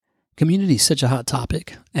Community is such a hot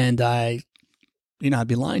topic, and I'd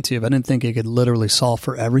be lying to you if I didn't think it could literally solve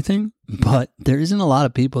for everything. But there isn't a lot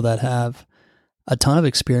of people that have a ton of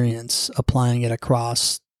experience applying it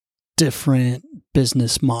across different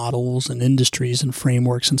business models and industries and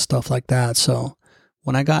frameworks and stuff like that. So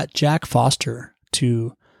when I got Jack Foster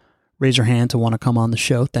to raise her hand to want to come on the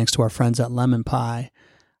show, thanks to our friends at Lemon Pie,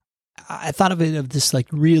 I thought of this like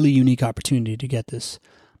really unique opportunity to get this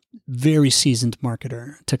very seasoned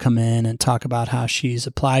marketer to come in and talk about how she's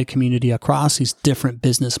applied community across these different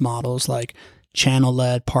business models, like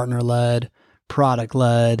channel-led, partner-led,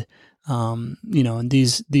 product-led, and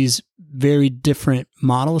these very different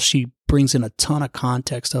models. She brings in a ton of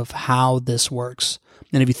context of how this works.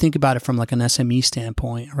 And if you think about it from like an SME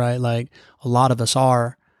standpoint, right? Like a lot of us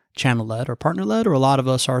are channel-led or partner-led, or a lot of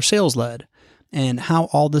us are sales-led. And how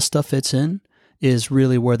all this stuff fits in is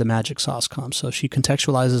really where the magic sauce comes. So she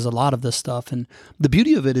contextualizes a lot of this stuff. And the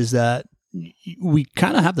beauty of it is that we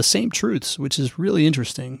kind of have the same truths, which is really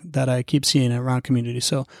interesting that I keep seeing around community.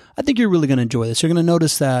 So I think you're really going to enjoy this. You're going to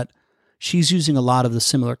notice that she's using a lot of the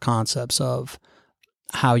similar concepts of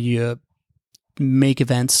how you make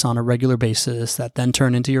events on a regular basis that then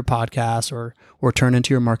turn into your podcast or turn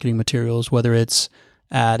into your marketing materials, whether it's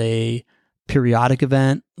at a periodic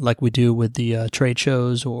event like we do with the trade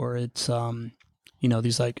shows, or it's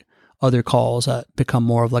these like other calls that become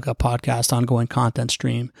more of like a podcast ongoing content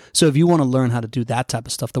stream. So if you want to learn how to do that type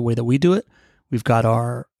of stuff the way that we do it, we've got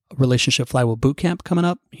our Relationship Flywheel Bootcamp coming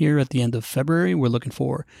up here at the end of February. We're looking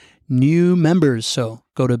for new members. So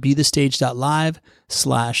go to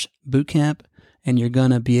bethestage.live/bootcamp and you're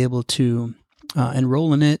going to be able to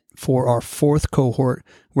enroll in it for our 4th cohort,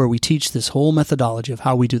 where we teach this whole methodology of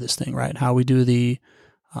how we do this thing, right? How we do the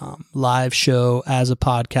live show as a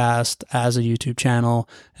podcast, as a YouTube channel,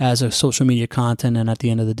 as a social media content, and at the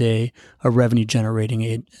end of the day, a revenue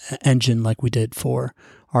generating engine like we did for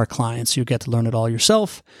our clients. You get to learn it all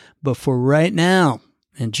yourself. But for right now,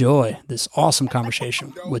 enjoy this awesome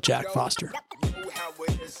conversation with Jack Foster.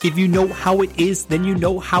 If you know how it is, then you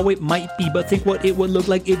know how it might be. But think what it would look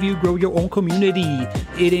like if you grow your own community.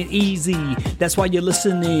 It ain't easy. That's why you're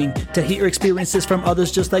listening, to hear experiences from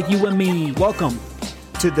others just like you and me. Welcome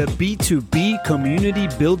to the B2B Community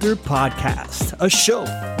Builder Podcast, a show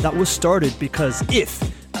that was started because if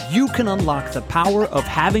you can unlock the power of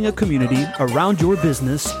having a community around your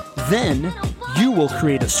business, then you will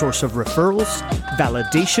create a source of referrals,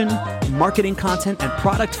 validation, marketing content, and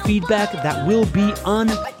product feedback that will be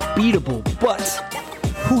unbeatable. But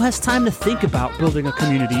who has time to think about building a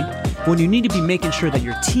community when you need to be making sure that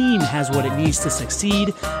your team has what it needs to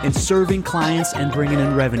succeed in serving clients and bringing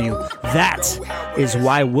in revenue? That is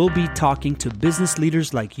why we'll be talking to business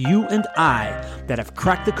leaders like you and I that have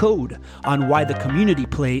cracked the code on why the community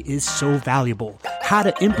play is so valuable, how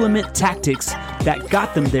to implement tactics that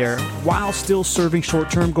got them there while still serving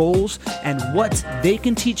short-term goals, and what they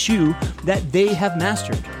can teach you that they have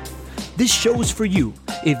mastered. This show is for you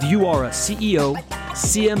if you are a CEO,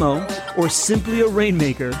 CMO, or simply a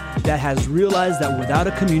rainmaker that has realized that without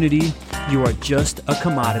a community, you are just a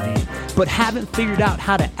commodity, but haven't figured out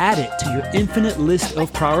how to add it to your infinite list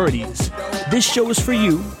of priorities. This show is for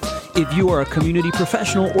you if you are a community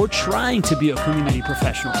professional or trying to be a community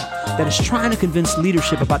professional that is trying to convince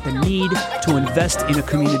leadership about the need to invest in a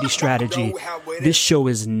community strategy. This show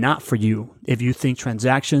is not for you if you think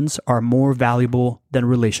transactions are more valuable than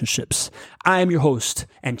relationships. I am your host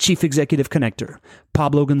and Chief Executive Connector,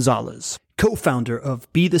 Pablo Gonzalez, co-founder of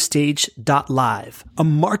BeTheStage.live, a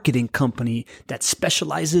marketing company that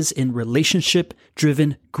specializes in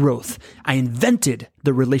relationship-driven growth. I invented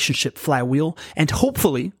the relationship flywheel, and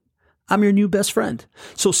hopefully I'm your new best friend.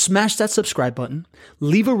 So smash that subscribe button,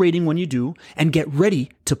 leave a rating when you do, and get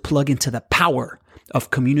ready to plug into the power of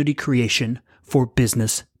community creation for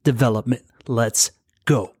business development. Let's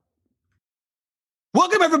go.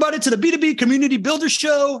 Welcome everybody to the B2B Community Builder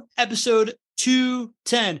Show, episode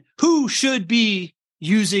 210. Who should be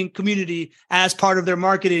using community as part of their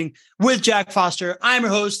marketing with Jack Foster? I'm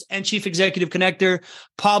your host and Chief Executive Connector,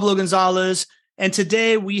 Pablo Gonzalez. And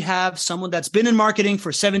today we have someone that's been in marketing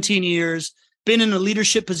for 17 years, been in a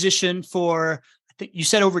leadership position for, I think you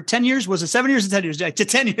said over 10 years. Was it 7 years or 10 years, Jack? To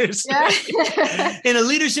 10 years. Yeah. In a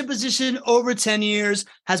leadership position over 10 years,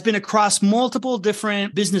 has been across multiple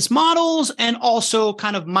different business models and also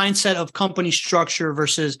kind of mindset of company structure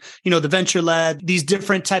versus, the venture-led, these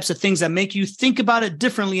different types of things that make you think about it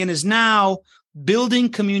differently, and is now building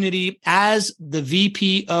community as the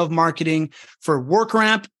VP of marketing for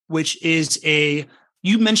WorkRamp, which is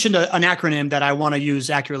you mentioned an acronym that I want to use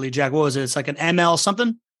accurately, Jack. What was it? It's like an ML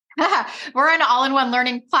something? We're an all-in-one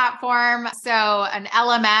learning platform. So an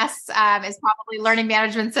LMS is probably learning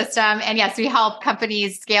management system. And yes, we help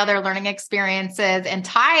companies scale their learning experiences and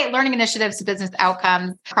tie learning initiatives to business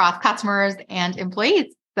outcomes across customers and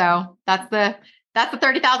employees. So that's the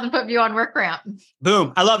 30,000 foot view on WorkRamp.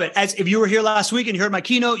 Boom. I love it. As if you were here last week and you heard my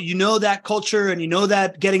keynote, you know that culture and you know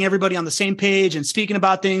that getting everybody on the same page and speaking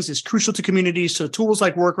about things is crucial to community. So tools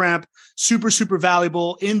like WorkRamp, super, super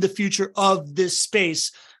valuable in the future of this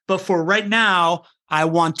space. But for right now, I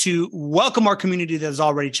want to welcome our community that has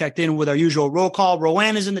already checked in with our usual roll call.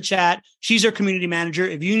 Roanne is in the chat. She's our community manager.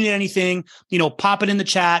 If you need anything, pop it in the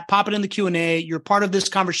chat, pop it in the Q&A. You're part of this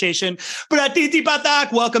conversation. Pratiti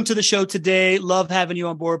Patak, welcome to the show today. Love having you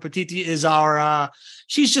on board. Pratiti is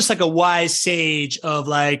she's just like a wise sage of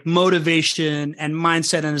like motivation and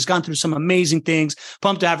mindset and has gone through some amazing things.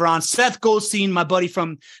 Pumped to have her on. Seth Goldstein, my buddy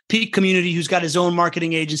from Peak Community, who's got his own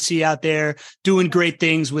marketing agency out there doing great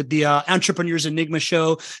things with the Entrepreneurs Enigma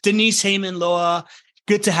show. Denise Heyman Loa.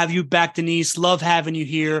 Good to have you back, Denise. Love having you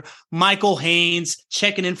here. Michael Haynes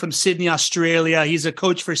checking in from Sydney, Australia. He's a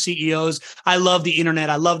coach for CEOs. I love the internet.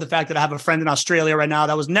 I love the fact that I have a friend in Australia right now.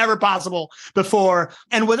 That was never possible before.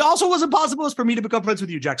 And what also wasn't possible is for me to become friends with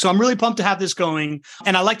you, Jack. So I'm really pumped to have this going.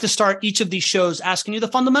 And I like to start each of these shows asking you the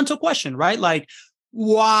fundamental question, right? Like,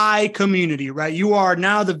 why community, right? You are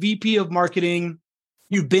now the VP of marketing.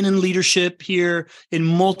 You've been in leadership here in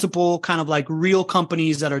multiple kind of like real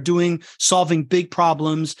companies that are solving big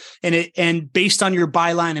problems. And based on your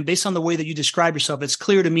byline and based on the way that you describe yourself, it's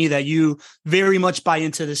clear to me that you very much buy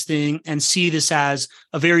into this thing and see this as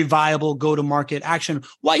a very viable go-to-market action.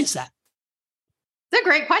 Why is that? It's a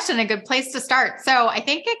great question, a good place to start. So I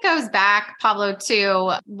think it goes back, Pablo,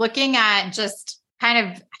 to looking at just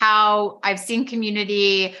kind of how I've seen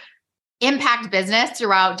community impact business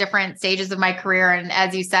throughout different stages of my career. And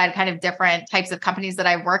as you said, kind of different types of companies that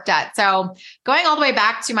I've worked at. So going all the way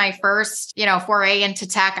back to my first, foray into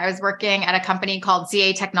tech, I was working at a company called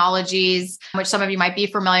CA Technologies, which some of you might be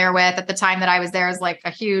familiar with. At the time that I was there, as like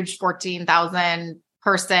a huge 14,000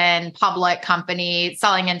 person public company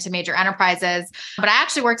selling into major enterprises. But I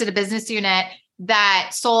actually worked at a business unit that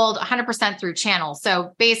sold 100% through channels.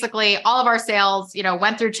 So basically all of our sales,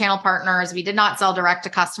 went through channel partners. We did not sell direct to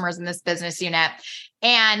customers in this business unit.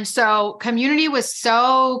 And so community was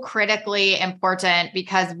so critically important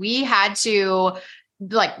because we had to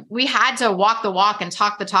walk the walk and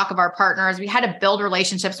talk the talk of our partners. We had to build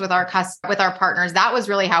relationships with our partners. That was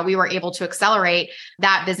really how we were able to accelerate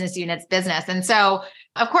that business unit's business. And so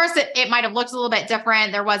of course, it might have looked a little bit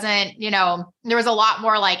different. There wasn't, there was a lot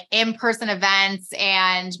more like in-person events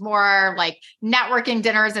and more like networking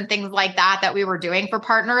dinners and things like that we were doing for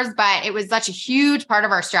partners. But it was such a huge part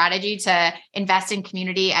of our strategy to invest in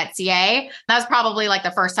community at CA. That was probably like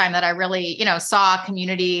the first time that I really, saw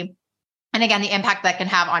community. And again, the impact that can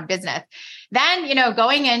have on business. Then,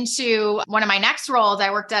 going into one of my next roles, I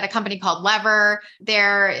worked at a company called Lever.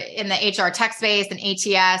 They're in the HR tech space and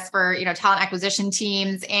ATS for, talent acquisition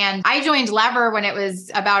teams. And I joined Lever when it was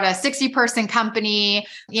about a 60-person company,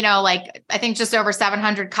 I think just over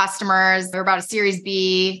 700 customers. They were about a Series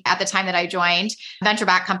B at the time that I joined,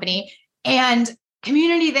 venture-backed company. And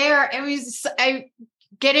community there,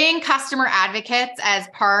 getting customer advocates as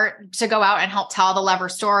part to go out and help tell the Lever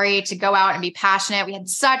story, to go out and be passionate. We had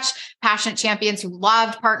such passionate champions who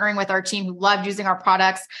loved partnering with our team, who loved using our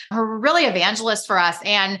products, who were really evangelists for us.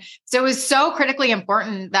 And so it was so critically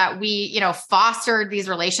important that we, fostered these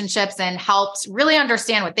relationships and helped really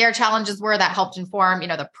understand what their challenges were. That helped inform,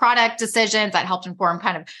 the product decisions, that helped inform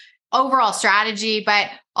kind of overall strategy. But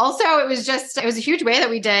also it was a huge way that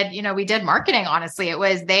we did marketing. Honestly,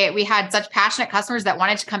 we had such passionate customers that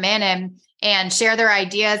wanted to come in and share their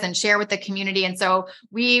ideas and share with the community. And so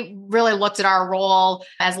we really looked at our role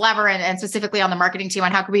as Lever and specifically on the marketing team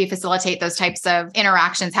on how can we facilitate those types of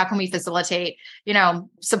interactions? How can we facilitate,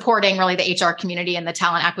 supporting really the HR community and the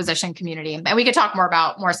talent acquisition community? And we could talk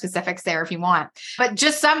more specifics there if you want, but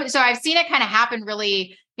so I've seen it kind of happen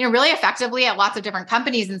really effectively at lots of different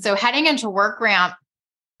companies. And so heading into WorkRamp,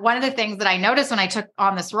 one of the things that I noticed when I took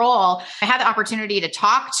on this role, I had the opportunity to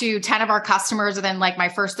talk to 10 of our customers within like my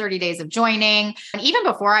first 30 days of joining. And even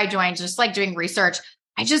before I joined, just like doing research,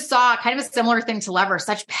 I just saw kind of a similar thing to Lever,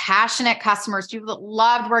 such passionate customers, people that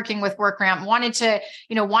loved working with WorkRamp, wanted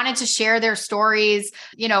to share their stories,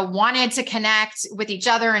 wanted to connect with each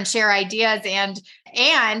other and share ideas. And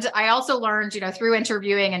I also learned, through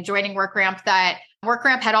interviewing and joining WorkRamp that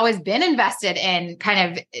WorkRamp had always been invested in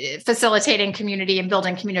kind of facilitating community and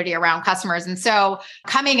building community around customers. And so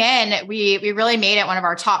coming in, we really made it one of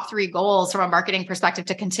our top 3 goals from a marketing perspective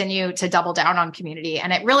to continue to double down on community.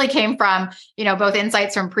 And it really came from, both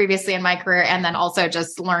insights from previously in my career and then also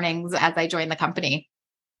just learnings as I joined the company.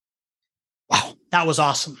 Wow, that was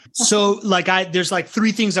awesome. So there's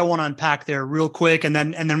 3 things I want to unpack there real quick, and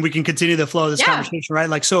then we can continue the flow of this conversation,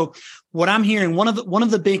 right? So what I'm hearing, one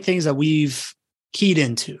of the big things that we've keyed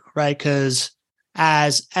into, right? Because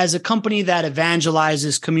as a company that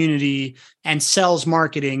evangelizes community and sells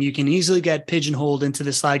marketing, you can easily get pigeonholed into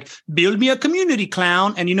this build me a community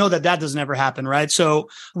clown, and that doesn't ever happen, right? So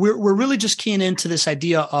we're really just keying into this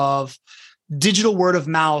idea of digital word of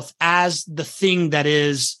mouth as the thing that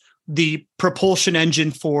is the propulsion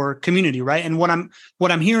engine for community, right? And what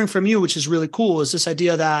I'm hearing from you, which is really cool, is this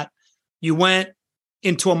idea that you went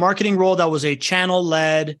into a marketing role that was a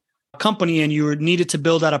channel-led company and you needed to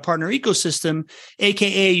build out a partner ecosystem,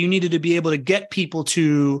 AKA you needed to be able to get people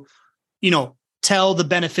to, tell the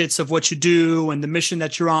benefits of what you do and the mission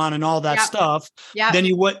that you're on and all that stuff. Yeah. Then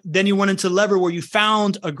you went into lever where you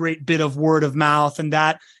found a great bit of word of mouth and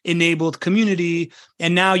that enabled community.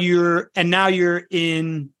 And now you're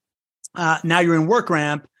in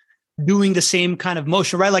WorkRamp doing the same kind of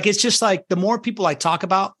motion, right? It's just the more people I talk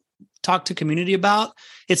to community about,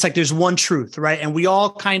 it's there's one truth, right? And we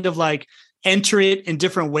all kind of enter it in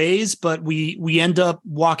different ways, but we end up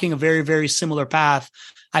walking a very, very similar path.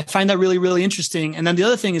 I find that really, really interesting. And then the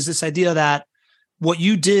other thing is this idea that what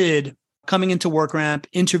you did coming into WorkRamp,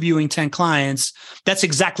 interviewing 10 clients, that's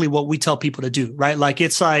exactly what we tell people to do, right?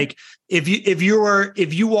 If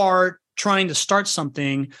you are trying to start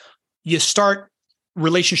something, you start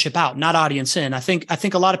relationship out, not audience in. I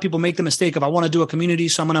think a lot of people make the mistake of, I want to do a community,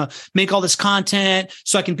 so I'm going to make all this content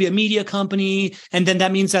so I can be a media company. And then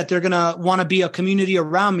that means that they're going to want to be a community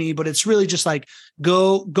around me. But it's really just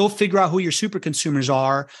go figure out who your super consumers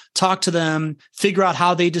are, talk to them, figure out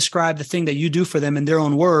how they describe the thing that you do for them in their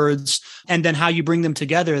own words, and then how you bring them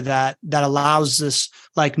together that allows this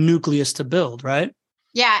nucleus to build, right?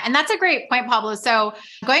 Yeah. And that's a great point, Pablo. So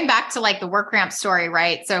going back to the WorkRamp story,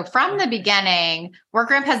 right? So from the beginning,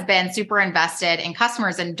 WorkRamp has been super invested in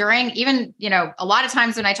customers. And during even, a lot of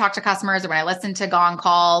times when I talk to customers or when I listen to Gong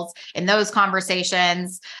calls in those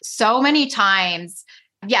conversations, so many times,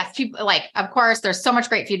 yes, people of course, there's so much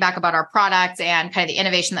great feedback about our product and kind of the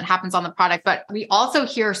innovation that happens on the product, but we also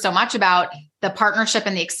hear so much about the partnership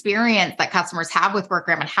and the experience that customers have with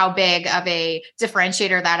WorkRamp and how big of a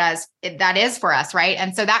differentiator that is for us, right?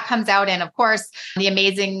 And so that comes out in, of course, the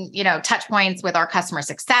amazing, touch points with our customer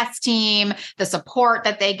success team, the support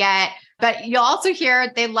that they get. But you'll also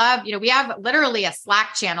hear they love, we have literally a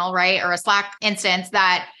Slack channel, right? Or a Slack instance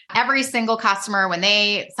that every single customer, when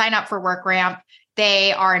they sign up for WorkRamp,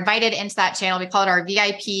 they are invited into that channel. We call it our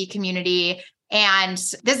VIP community. And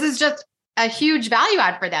this is just a huge value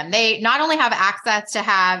add for them. They not only have access to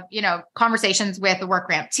have, conversations with the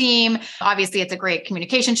WorkRamp team. Obviously, it's a great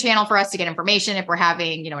communication channel for us to get information if we're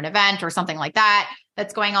having, an event or something like that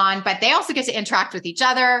that's going on, but they also get to interact with each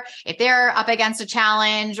other. If they're up against a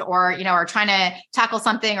challenge or, are trying to tackle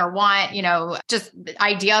something or want, just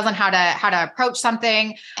ideas on how to approach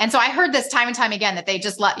something. And so I heard this time and time again that they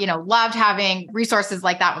just loved having resources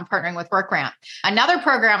like that when partnering with WorkRamp. Another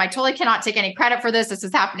program, I totally cannot take any credit for this. This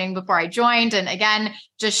is happening before I joined. And again,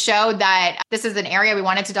 just showed that this is an area we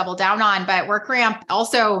wanted to double down on, but WorkRamp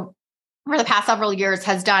also for the past several years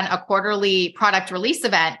has done a quarterly product release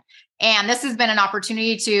event. And this has been an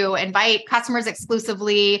opportunity to invite customers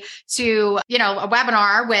exclusively to, a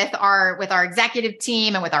webinar with our executive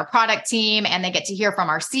team and with our product team. And they get to hear from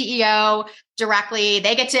our CEO directly.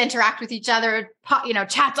 They get to interact with each other.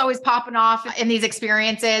 Chat's always popping off in these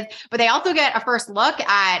experiences, but they also get a first look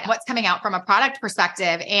at what's coming out from a product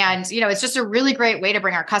perspective. And, it's just a really great way to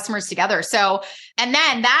bring our customers together. So, and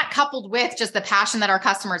then that coupled with just the passion that our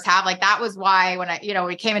customers have, that was why when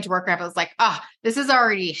we came into WorkRamp, I was like, oh, this is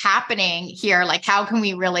already happening here. How can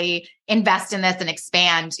we really invest in this and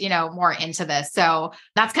expand, more into this? So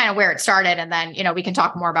that's kind of where it started. And then, we can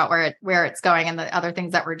talk more about where it's going and the other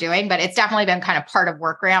things that we're doing, but it's definitely been kind of part of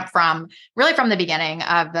WorkRamp from the beginning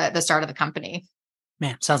of the start of the company.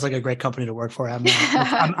 Man, sounds like a great company to work for.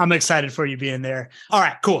 I'm excited for you being there. All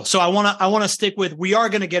right, cool. So I want to stick with, we are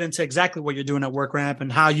going to get into exactly what you're doing at WorkRamp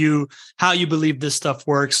and how you believe this stuff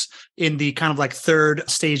works in the kind of third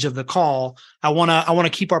stage of the call. I want to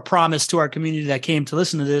keep our promise to our community that came to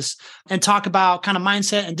listen to this and talk about kind of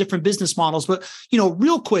mindset and different business models. But,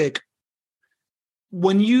 real quick,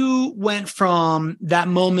 when you went from that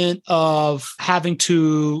moment of having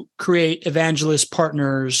to create evangelist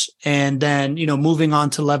partners and then, moving on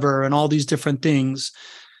to Lever and all these different things,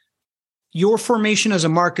 your formation as a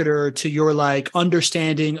marketer to your like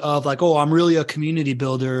understanding of like, oh, I'm really a community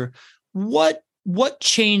builder. What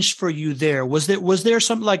changed for you there? Was there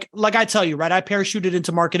something like I tell you, right? I parachuted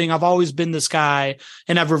into marketing. I've always been this guy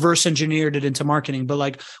and I've reverse engineered it into marketing. But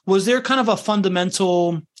like, was there kind of a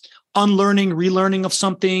fundamental unlearning, relearning of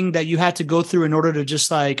something that you had to go through in order to just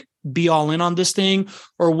like be all in on this thing?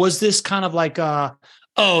 Or was this kind of like,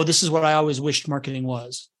 oh, this is what I always wished marketing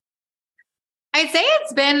was? I'd say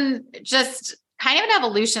it's been just kind of an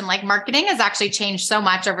evolution. Like marketing has actually changed so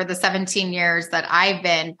much over the 17 years that I've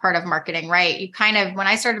been part of marketing, right? When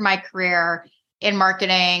I started my career in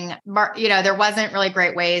marketing, there wasn't really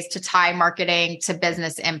great ways to tie marketing to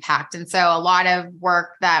business impact. And so a lot of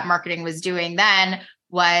work that marketing was doing then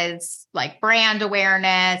was like brand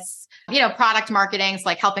awareness, product marketing, so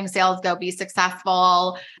like helping sales go be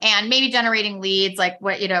successful and maybe generating leads, like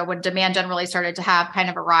when demand generally started to have kind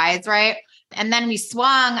of a rise, right? And then we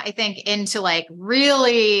swung, I think, into like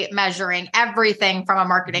really measuring everything from a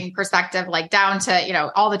marketing perspective, like down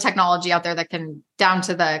to, all the technology out there that can down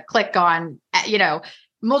to the click on,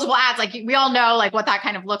 multiple ads. Like we all know like what that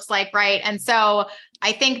kind of looks like. Right. And so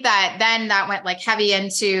I think that then that went like heavy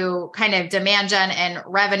into kind of demand gen and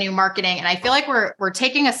revenue marketing. And I feel like we're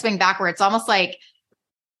taking a swing back where it's almost like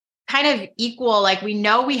kind of equal. Like we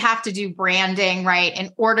know we have to do branding, right,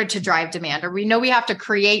 in order to drive demand, or we know we have to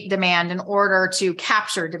create demand in order to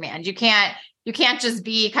capture demand. You can't just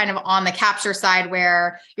be kind of on the capture side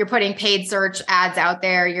where you're putting paid search ads out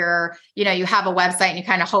there. You have a website and you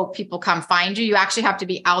kind of hope people come find you. You actually have to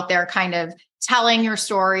be out there kind of telling your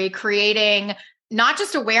story, creating not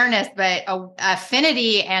just awareness, but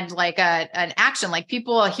affinity and like an action. Like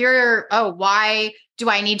people hear, oh, why do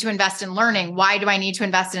I need to invest in learning? Why do I need to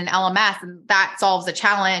invest in an LMS? And that solves a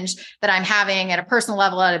challenge that I'm having at a personal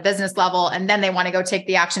level, at a business level. And then they want to go take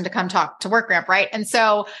the action to come talk to WorkRamp, right? And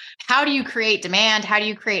so how do you create demand? How do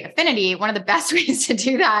you create affinity? One of the best ways to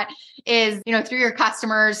do that is, through your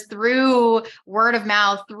customers, through word of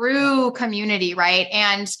mouth, through community, right?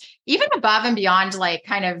 And even above and beyond like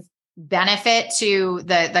kind of benefit to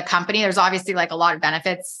the company. There's obviously like a lot of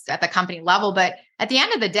benefits at the company level, but at the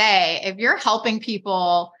end of the day, if you're helping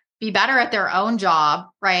people be better at their own job,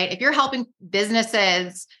 right? If you're helping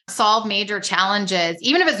businesses solve major challenges,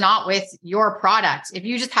 even if it's not with your product, if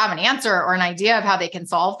you just have an answer or an idea of how they can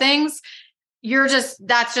solve things,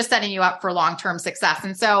 that's just setting you up for long-term success.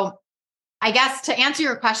 And so I guess to answer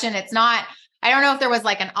your question, I don't know if there was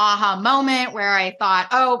like an aha moment where I thought,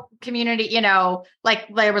 oh, community, like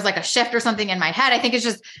there was like a shift or something in my head. I think it's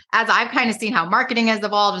just, as I've kind of seen how marketing has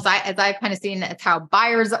evolved, as I've kind of seen it's how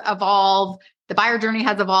buyers evolve, the buyer journey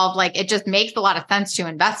has evolved. Like it just makes a lot of sense to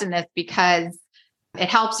invest in this because it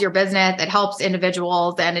helps your business, it helps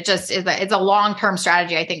individuals, and it just it's a long-term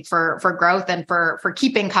strategy, I think, for growth and for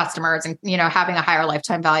keeping customers and, having a higher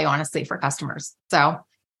lifetime value, honestly, for customers. So.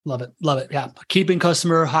 Love it. Yeah. Keeping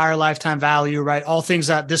customer, higher lifetime value, right? All things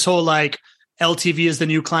that this whole like LTV is the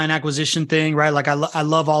new client acquisition thing, right? Like I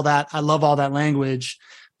love all that. I love all that language.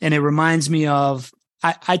 And it reminds me of,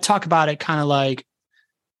 I talk about it kind of like,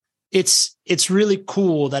 it's really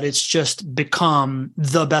cool that it's just become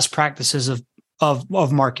the best practices of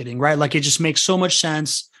marketing, right? Like it just makes so much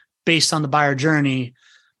sense based on the buyer journey.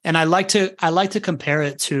 And I like to compare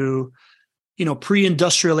it to,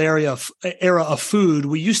 pre-industrial era of food.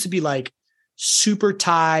 We used to be like super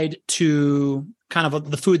tied to kind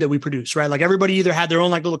of the food that we produce, right? Like everybody either had their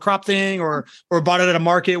own like little crop thing or bought it at a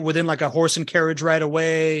market within like a horse and carriage right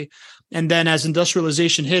away. And then as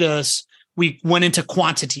industrialization hit us, we went into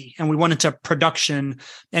quantity and we went into production.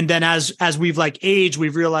 And then as we've like aged,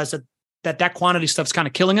 we've realized that quantity stuff's kind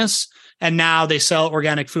of killing us. And now they sell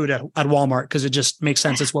organic food at Walmart because it just makes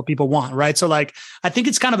sense. It's what people want, right? So like, I think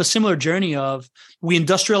it's kind of a similar journey of we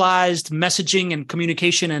industrialized messaging and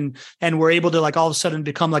communication and we're able to like all of a sudden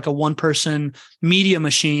become like a one-person media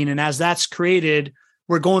machine. And as that's created,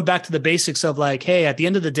 we're going back to the basics of like, hey, at the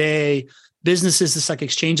end of the day, business is this like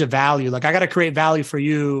exchange of value. Like I got to create value for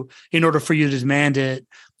you in order for you to demand it,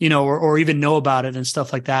 or even know about it and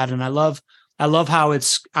stuff like that. And I love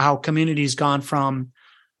how community's gone from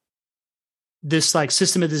this like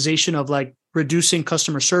systematization of like reducing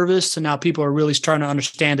customer service to now people are really starting to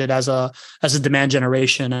understand it as a demand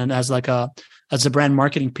generation and as a brand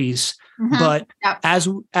marketing piece. Mm-hmm. But yep.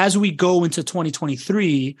 as we go into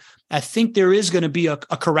 2023, I think there is going to be a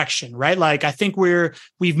correction, right? Like I think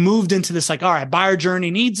we've moved into this like, all right, buyer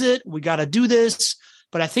journey needs it. We got to do this.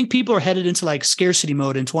 but I think people are headed into like scarcity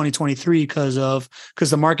mode in 2023 because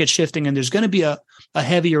the market's shifting, and there's going to be a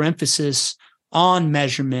heavier emphasis on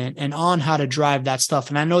measurement and on how to drive that stuff.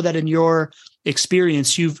 And I know that in your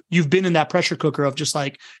experience, you've been in that pressure cooker of just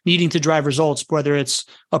like needing to drive results, whether it's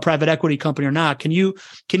a private equity company or not. Can you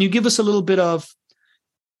give us a little bit of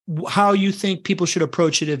how you think people should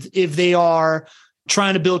approach it if they are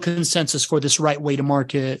trying to build consensus for this right way to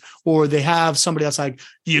market, or they have somebody that's like,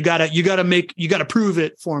 you gotta prove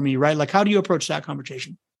it for me, right? Like, how do you approach that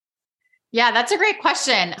conversation? Yeah, that's a great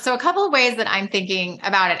question. So a couple of ways that I'm thinking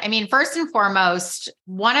about it. I mean, first and foremost,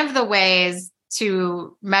 one of the ways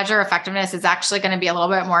to measure effectiveness is actually going to be a little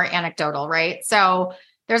bit more anecdotal, right? So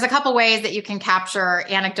there's a couple ways that you can capture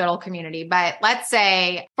anecdotal community, but let's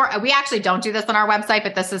say we actually don't do this on our website,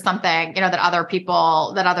 but this is something, that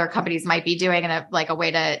other companies might be doing, and a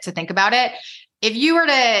way to think about it. If you were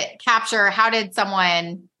to capture, how did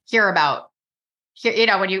someone hear about,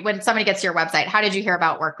 when somebody gets to your website, how did you hear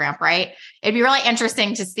about WorkRamp, right? It'd be really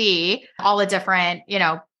interesting to see all the different,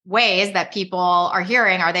 ways that people are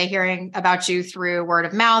hearing. Are they hearing about you through word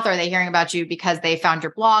of mouth? Are they hearing about you because they found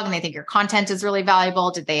your blog and they think your content is really valuable?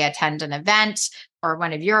 Did they attend an event or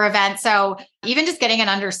one of your events? So even just getting an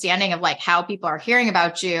understanding of like how people are hearing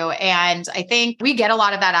about you. And I think we get a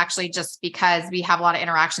lot of that actually just because we have a lot of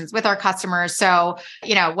interactions with our customers. So,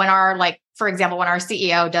 for example, when our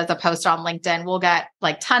CEO does a post on LinkedIn, we'll get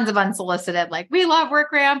like tons of unsolicited, like, we love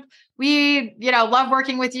WorkRamp. We, love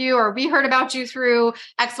working with you, or we heard about you through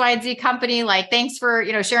X, Y, and Z company. Like, thanks for,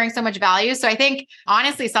 sharing so much value. So I think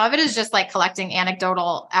honestly, some of it is just like collecting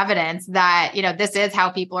anecdotal evidence that, this is how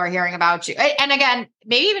people are hearing about you. And again,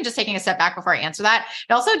 maybe even just taking a step back before I answer that.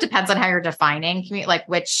 It also depends on how you're defining community, like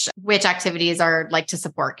which activities are like to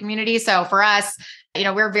support community. So for us,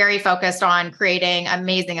 we're very focused on creating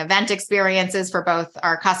amazing event experiences for both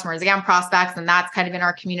our customers and prospects. And that's kind of in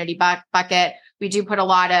our community bucket. We do put a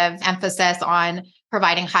lot of emphasis on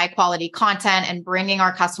providing high quality content and bringing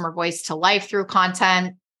our customer voice to life through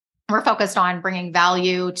content. We're focused on bringing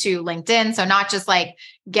value to LinkedIn. So not just like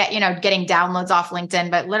getting downloads off LinkedIn,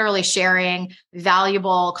 but literally sharing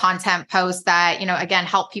valuable content posts that, again,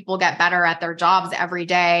 help people get better at their jobs every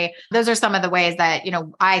day. Those are some of the ways that,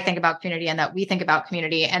 I think about community and that we think about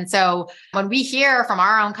community. And so when we hear from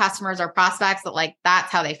our own customers or prospects that like, that's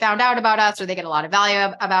how they found out about us, or they get a lot of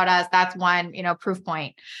value about us, that's one, proof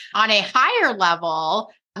point. On a higher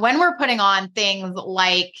level, when we're putting on things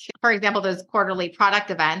like, for example, those quarterly product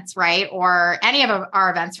events, right? Or any of our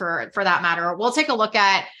events for that matter, we'll take a look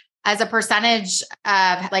at as a percentage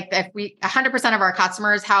of like, if 100% of our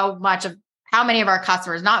customers, how many of our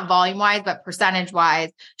customers, not volume wise, but percentage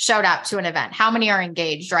wise, showed up to an event? How many are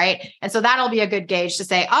engaged, right? And so that'll be a good gauge to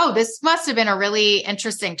say, oh, this must have been a really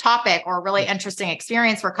interesting topic or a really interesting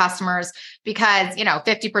experience for customers because,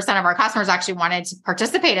 50% of our customers actually wanted to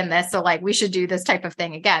participate in this. So like, we should do this type of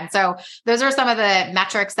thing again. So those are some of the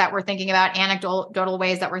metrics that we're thinking about, anecdotal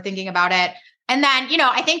ways that we're thinking about it. And then,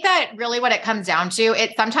 I think that really what it comes down to,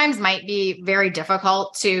 it sometimes might be very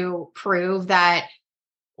difficult to prove that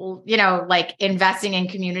like investing in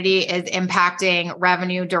community is impacting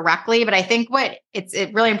revenue directly. But I think what it's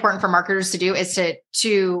really important for marketers to do is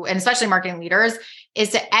to, and especially marketing leaders, is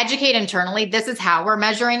to educate internally. This is how we're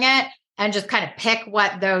measuring it, and just kind of pick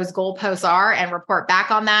what those goalposts are and report back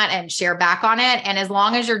on that and share back on it. And as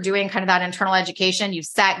long as you're doing kind of that internal education, you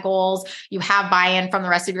set goals, you have buy-in from the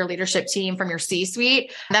rest of your leadership team, from your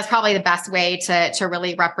C-suite, that's probably the best way to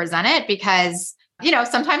really represent it, because,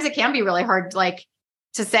 sometimes it can be really hard, like,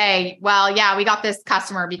 to say, well, yeah, we got this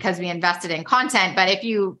customer because we invested in content. But if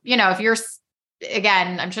you're,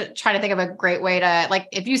 again, I'm trying to think of a great way to, like,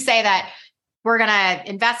 if you say that we're going to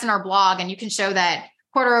invest in our blog and you can show that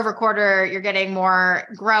quarter over quarter, you're getting more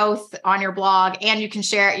growth on your blog, and you can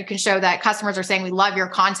show that customers are saying, we love your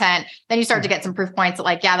content, then you start to get some proof points that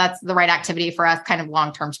like, yeah, that's the right activity for us kind of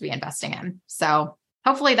long-term to be investing in. So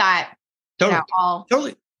hopefully that,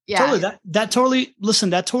 Totally. Yeah. Totally.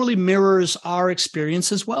 That totally mirrors our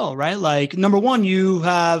experience as well, right? Like, number one, you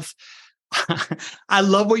have, I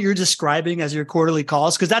love what you're describing as your quarterly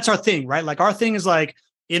calls, because that's our thing, right? Like, our thing is like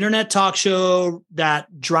internet talk show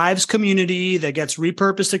that drives community, that gets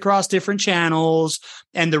repurposed across different channels.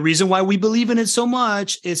 And the reason why we believe in it so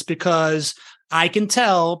much is because I can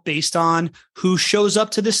tell based on who shows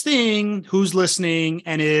up to this thing, who's listening,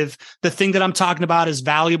 and if the thing that I'm talking about is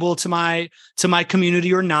valuable to my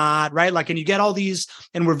community or not, right? Like, and you get all these,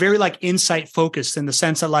 and we're very like insight focused in the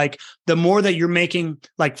sense that like the more that you're making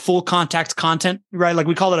like full contact content, right? Like,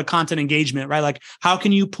 we call it a content engagement, right? Like, how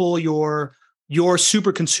can you pull your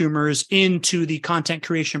super consumers into the content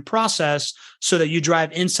creation process so that you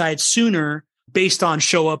drive insights sooner based on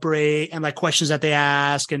show up rate and like questions that they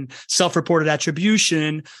ask and self-reported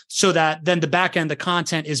attribution, so that then the back end, the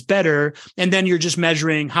content is better. And then you're just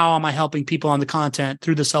measuring how am I helping people on the content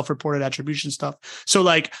through the self-reported attribution stuff. So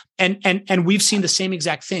like, and we've seen the same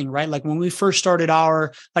exact thing, right? Like when we first started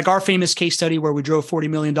our famous case study where we drove $40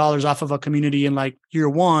 million off of a community in like year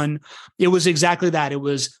one, it was exactly that. It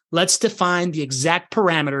was, let's define the exact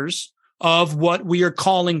parameters of what we are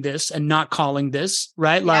calling this and not calling this,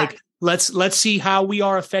 right? Like, let's see how we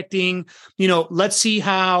are affecting, let's see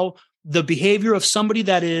how the behavior of somebody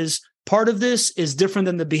that is part of this is different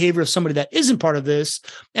than the behavior of somebody that isn't part of this.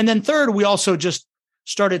 And then third, we also just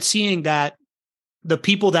started seeing that the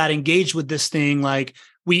people that engage with this thing, like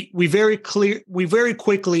we very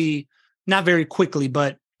quickly, not very quickly,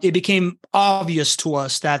 but it became obvious to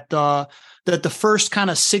us that the first kind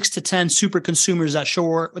of 6 to 10 super consumers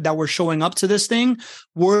that were showing up to this thing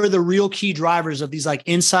were the real key drivers of these like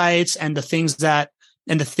insights and the things that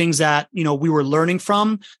we were learning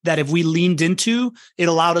from, that if we leaned into, it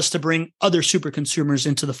allowed us to bring other super consumers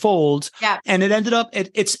into the fold. Yeah. And it ended up,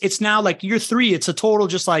 it's now like year 3, it's a total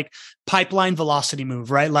just like pipeline velocity move,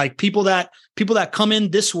 right? Like people that come in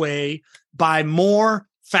this way buy more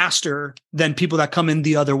faster than people that come in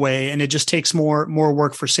the other way. And it just takes more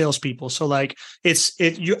work for salespeople. So like I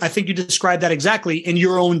think you described that exactly in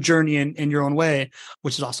your own journey and in your own way,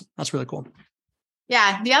 which is awesome. That's really cool.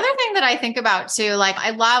 Yeah. The other thing that I think about too, like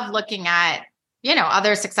I love looking at,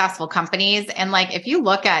 other successful companies. And like, if you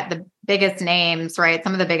look at the biggest names, right?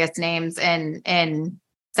 Some of the biggest names in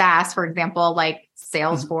SaaS, for example, like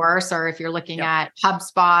Salesforce, or if you're looking at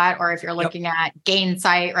HubSpot, or if you're looking at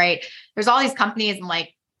Gainsight, right? There's all these companies and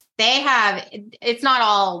like, it's not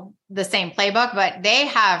all the same playbook, but they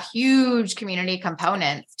have huge community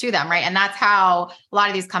components to them, right? And that's how a lot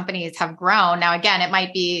of these companies have grown. Now, again, it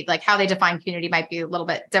might be like how they define community might be a little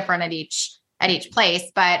bit different at each place,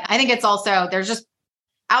 but I think it's also, there's just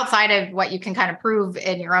outside of what you can kind of prove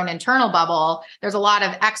in your own internal bubble, there's a lot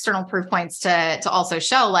of external proof points to also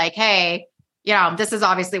show like, hey, this has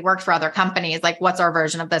obviously worked for other companies. Like, what's our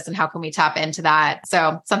version of this and how can we tap into that?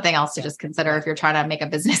 So something else to just consider if you're trying to make a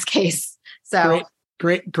business case. So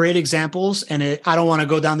great examples. And I don't want to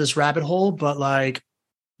go down this rabbit hole, but like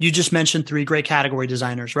you just mentioned 3 great category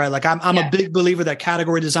designers, right? Like I'm a big believer that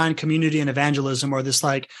category design, community, and evangelism are this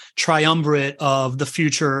like triumvirate of the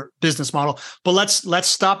future business model. But let's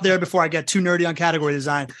stop there before I get too nerdy on category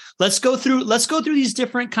design. Let's go through these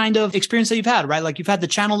different kind of experience that you've had, right? Like you've had the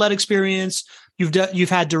channel-led experience, you've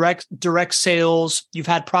had direct sales, you've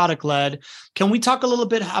had product-led. Can we talk a little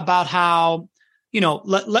bit about how,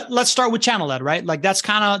 let's start with channel-led, right? Like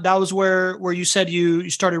that was where you said you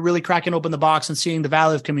started really cracking open the box and seeing the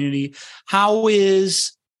value of community. How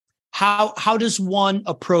does one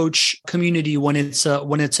approach community when it's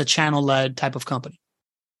a channel-led type of company?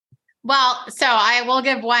 Well, so I will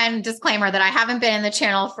give one disclaimer that I haven't been in the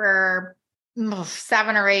channel for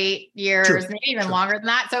 7 or 8 years, maybe even longer than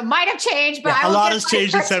that. So it might have changed, but a lot has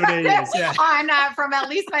changed in 7 to 8 years. Yeah. From at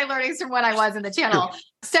least my learnings from when I was in the channel.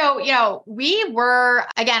 So, we were,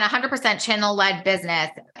 again, 100% channel-led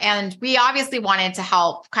business. And we obviously wanted to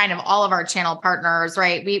help kind of all of our channel partners,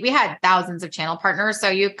 right? We had thousands of channel partners. So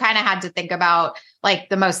you kind of had to think about like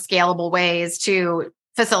the most scalable ways to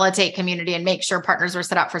facilitate community and make sure partners were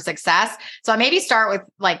set up for success. So I maybe start with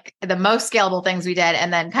like the most scalable things we did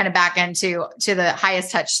and then kind of back into the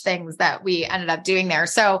highest touch things that we ended up doing there.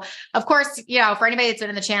 So of course, for anybody that's been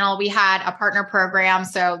in the channel, we had a partner program.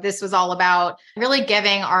 So this was all about really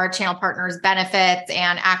giving our channel partners benefits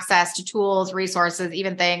and access to tools, resources,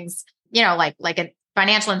 even things, like a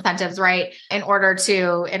financial incentives, right? In order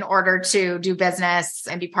to do business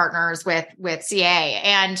and be partners with CA.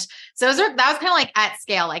 And so that was kind of like at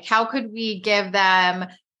scale, like how could we give them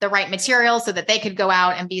the right material so that they could go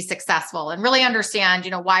out and be successful and really understand,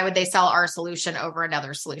 why would they sell our solution over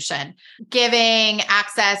another solution? Giving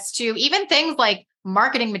access to even things like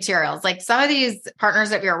marketing materials. Like some of these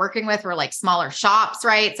partners that we were working with were like smaller shops,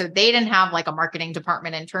 right? So they didn't have like a marketing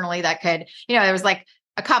department internally that could, there was like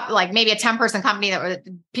a couple, like maybe a 10-person company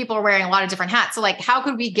people are wearing a lot of different hats. So like, how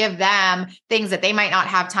could we give them things that they might not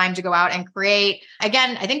have time to go out and create?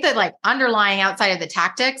 Again, I think that like underlying outside of the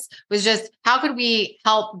tactics was just how could we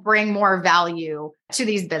help bring more value to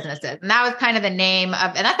these businesses? And that was kind of the name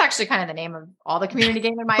of, and that's actually kind of the name of all the community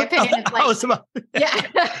game, in my opinion. It's like,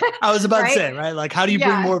 I was about to say, right? Like, how do you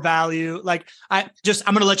bring more value? Like, I'm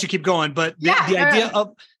going to let you keep going, but the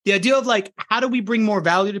idea of like, how do we bring more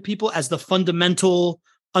value to people as the fundamental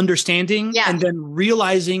understanding, and then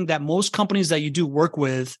realizing that most companies that you do work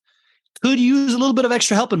with could use a little bit of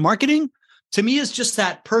extra help in marketing, to me is just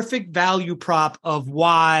that perfect value prop of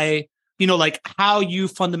why, like how you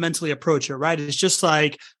fundamentally approach it, right? It's just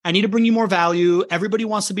like, I need to bring you more value. Everybody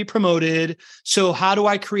wants to be promoted. So how do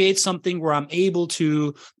I create something where I'm able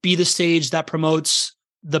to be the stage that promotes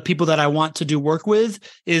the people that I want to do work with?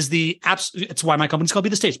 It's why my company's called Be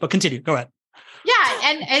the Stage, but continue, go ahead. Yeah.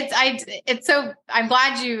 And I'm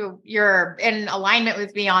glad you're in alignment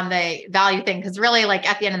with me on the value thing. Cause really, like,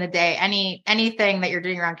 at the end of the day, anything that you're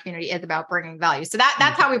doing around community is about bringing value. So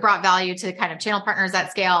that's how we brought value to kind of channel partners at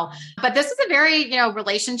scale. But this is a very,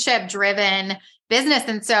 relationship driven business.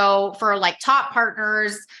 And so for like top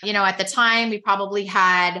partners, at the time we probably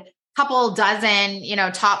had couple dozen,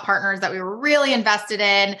 top partners that we were really invested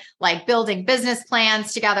in, like building business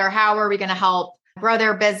plans together. How are we going to help grow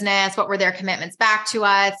their business? What were their commitments back to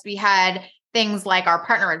us? We had things like our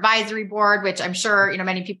partner advisory board, which I'm sure,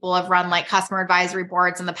 many people have run like customer advisory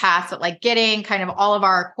boards in the past, but like getting kind of all of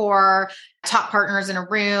our core top partners in a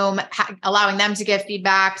room, allowing them to give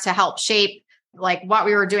feedback to help shape like what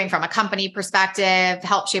we were doing from a company perspective,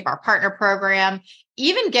 help shape our partner program,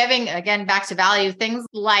 even giving, again, back to value, things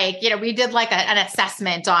like, we did like an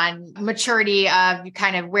assessment on maturity of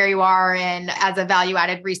kind of where you are in as a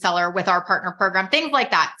value-added reseller with our partner program, things like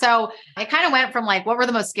that. So it kind of went from like, what were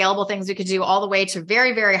the most scalable things we could do all the way to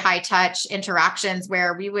very, very high touch interactions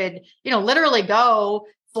where we would, literally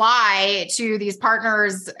fly to these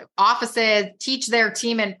partners' offices, teach their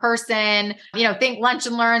team in person, think lunch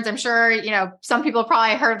and learns. I'm sure, some people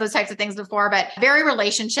probably heard of those types of things before, but very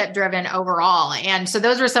relationship driven overall. And so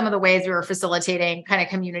those were some of the ways we were facilitating kind of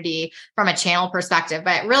community from a channel perspective.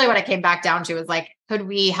 But really what it came back down to was like, could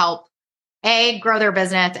we help A, grow their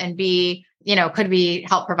business, and B, could we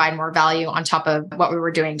help provide more value on top of what we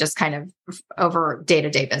were doing just kind of over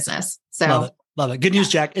day-to-day business? So Love it. Good news,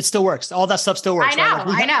 Jack. It still works. All that stuff still works.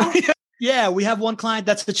 I know. Yeah, we have one client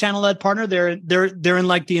that's the channel-led partner. They're in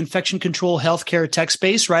like the infection control healthcare tech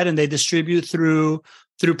space, right? And they distribute through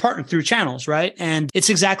channels, right? And it's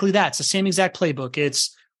exactly that. It's the same exact playbook.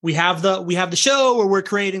 We have the show where we're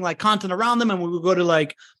creating like content around them, and we will go to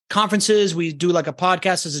like conferences. We do like a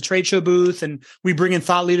podcast as a trade show booth, and we bring in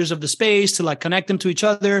thought leaders of the space to like connect them to each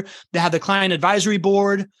other. They have the client advisory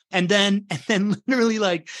board. And then literally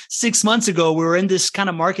like 6 months ago, we were in this kind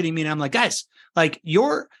of marketing meeting. I'm like, guys, like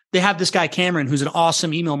they have this guy, Cameron, who's an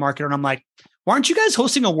awesome email marketer. And I'm like, why aren't you guys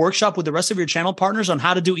hosting a workshop with the rest of your channel partners on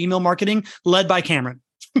how to do email marketing led by Cameron?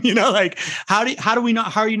 Like how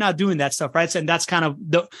are you not doing that stuff? Right. And that's kind of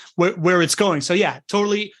where it's going. So yeah,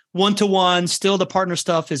 totally one-to-one. Still the partner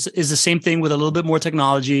stuff is the same thing with a little bit more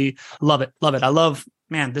technology. Love it.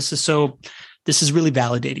 This is really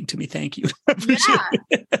validating to me. Thank you.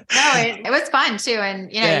 It was fun too.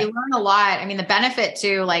 And, you learn a lot. I mean, the benefit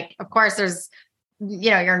too, like, of course there's,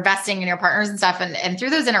 you're investing in your partners and stuff. And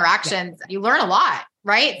through those interactions, you learn a lot,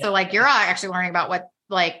 right? So like, you're actually learning about what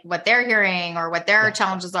they're hearing or what their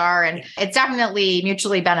challenges are. And it's definitely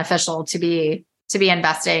mutually beneficial to be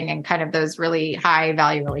investing in kind of those really high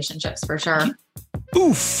value relationships for sure.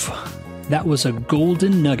 Oof. That was a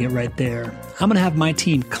golden nugget right there. I'm going to have my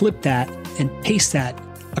team clip that and paste that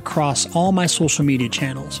across all my social media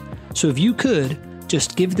channels. So if you could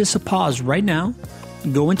just give this a pause right now,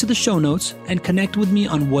 go into the show notes and connect with me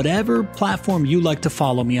on whatever platform you like to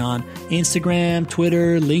follow me on. Instagram,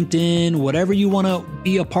 Twitter, LinkedIn, whatever you want to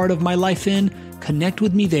be a part of my life in, connect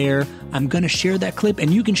with me there. I'm going to share that clip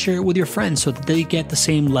and you can share it with your friends so that they get the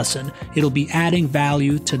same lesson. It'll be adding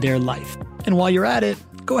value to their life. And while you're at it,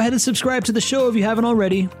 go ahead and subscribe to the show if you haven't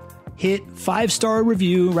already. Hit 5-star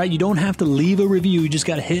review, right? You don't have to leave a review. You just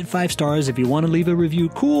got to hit 5 stars. If you want to leave a review,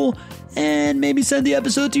 cool. And maybe send the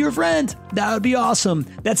episode to your friend. That would be awesome.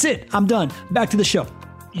 That's it. I'm done. Back to the show.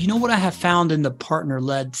 You know what I have found in the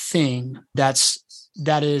partner-led thing that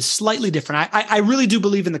is slightly different. I really do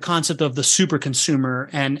believe in the concept of the super consumer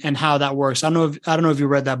and how that works. I don't know if you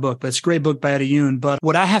read that book, but it's a great book by Eddie Yoon. But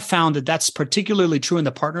what I have found that's particularly true in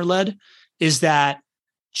the partner-led is that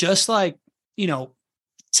just like,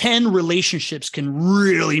 10 relationships can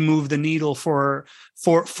really move the needle for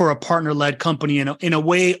a partner-led company in a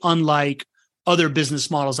way unlike other business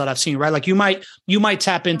models that I've seen, right? Like you might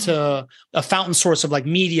tap into a fountain source of like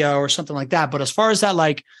media or something like that. But as far as that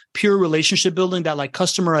like pure relationship building, that like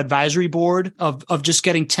customer advisory board of just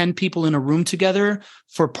getting 10 people in a room together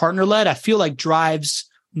for partner-led, I feel like drives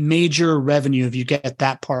major revenue if you get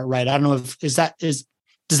that part right. I don't know if does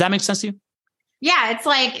that make sense to you? Yeah, it's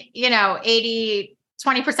like,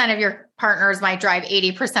 20% of your partners might drive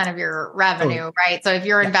 80% of your revenue, right? So if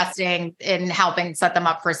you're investing in helping set them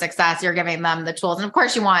up for success, you're giving them the tools. And of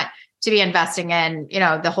course you want to be investing in,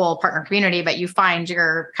 the whole partner community, but you find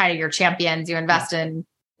your champions, you invest in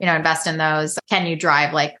those. Can you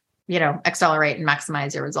drive like, accelerate and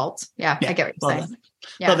maximize your results. Yeah. I get what you're saying.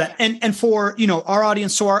 Yeah. Love that. And for, our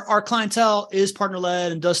audience, so our clientele is partner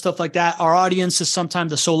led and does stuff like that. Our audience is sometimes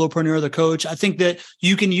the solopreneur, the coach. I think that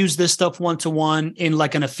you can use this stuff one-to-one in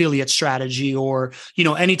like an affiliate strategy, or,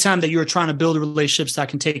 anytime that you're trying to build relationships that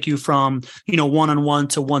can take you from, one-on-one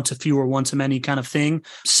to one to few or one to many kind of thing.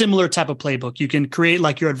 Similar type of playbook. You can create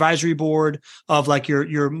like your advisory board of like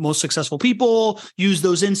your most successful people, use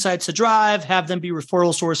those insights to drive, have them be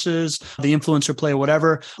referral sources, the influencer play,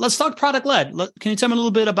 whatever. Let's talk product led. Can you tell me a little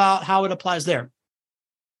bit about how it applies there?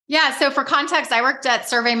 Yeah. So for context, I worked at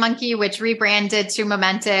SurveyMonkey, which rebranded to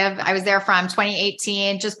Momentive. I was there from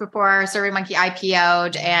 2018, just before SurveyMonkey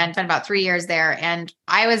IPO'd, and spent about 3 years there. And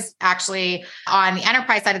I was actually on the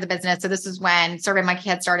enterprise side of the business. So this is when SurveyMonkey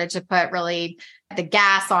had started to put really the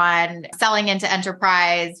gas on selling into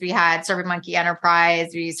enterprise. We had SurveyMonkey Enterprise.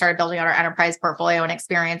 We started building out our enterprise portfolio and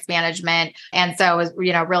experience management. And so it was,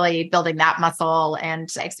 really building that muscle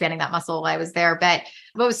and expanding that muscle while I was there. But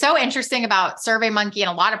what was so interesting about SurveyMonkey and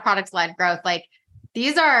a lot of products led growth, like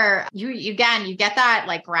these are, you get that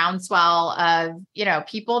like groundswell of,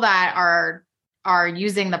 people that are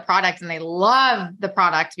using the product and they love the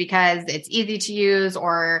product because it's easy to use,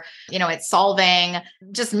 or, it's solving,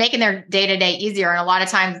 just making their day-to-day easier. And a lot of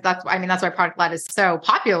times that's why product led is so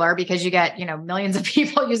popular, because you get, millions of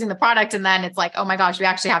people using the product. And then it's like, oh my gosh, we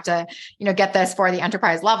actually have to, get this for the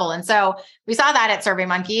enterprise level. And so we saw that at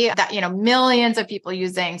SurveyMonkey, that, millions of people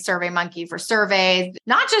using SurveyMonkey for surveys,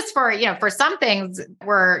 not just for, for some things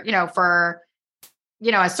were, for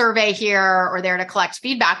a survey here or there to collect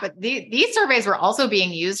feedback, but these surveys were also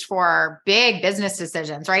being used for big business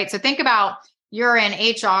decisions, right? So think about you're in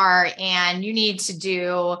HR and you need to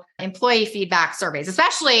do employee feedback surveys,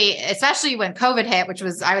 especially when COVID hit,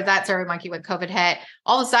 I was at SurveyMonkey when COVID hit.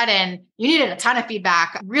 All of a sudden, you needed a ton of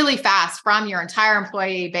feedback really fast from your entire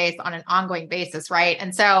employee base on an ongoing basis, right?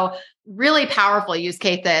 And so really powerful use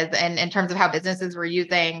cases in terms of how businesses were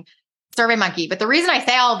using SurveyMonkey. But the reason I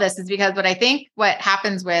say all of this is because what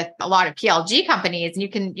happens with a lot of PLG companies, and you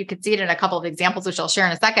can see it in a couple of examples, which I'll share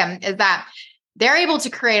in a second, is that they're able to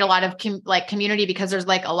create a lot of community because there's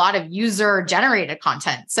like a lot of user generated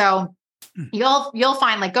content. So you'll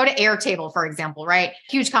find, like, go to Airtable, for example, right?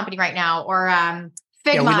 Huge company right now, or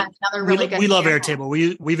Figma, another really good. We love Airtable.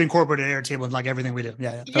 We've incorporated Airtable in like everything we do.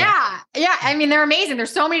 Yeah. Yeah. I mean, they're amazing.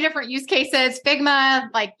 There's so many different use cases. Figma,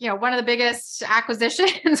 like, one of the biggest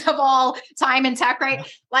acquisitions of all time in tech, right?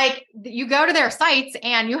 Like, you go to their sites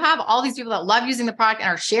and you have all these people that love using the product and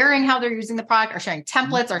are sharing how they're using the product, are sharing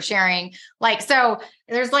templates, are sharing so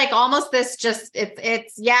there's like almost this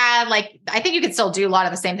like, I think you can still do a lot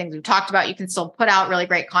of the same things we've talked about. You can still put out really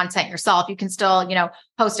great content yourself. You can still,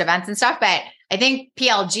 host events and stuff. But I think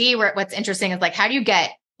PLG, what's interesting is like, how do you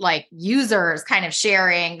get like users kind of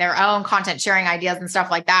sharing their own content, sharing ideas and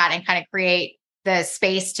stuff like that, and kind of create the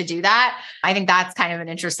space to do that? I think that's kind of an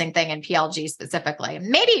interesting thing in PLG specifically.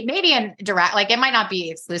 Maybe in direct, like it might not be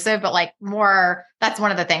exclusive, but like more, that's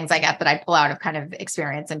one of the things I get that I pull out of kind of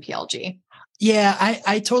experience in PLG. Yeah,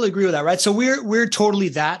 I totally agree with that, right? So we're totally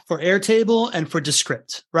that for Airtable and for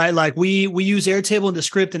Descript, right? Like we use Airtable and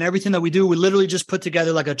Descript, and everything that we do, we literally just put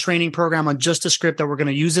together like a training program on just Descript that we're going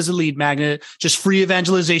to use as a lead magnet, just free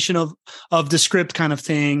evangelization of Descript kind of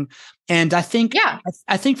thing. And I think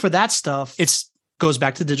for that stuff, goes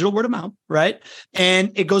back to digital word of mouth, right?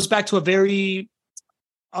 And it goes back to a very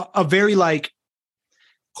like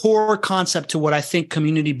core concept to what I think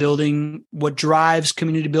community building, what drives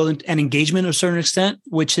community building and engagement to a certain extent,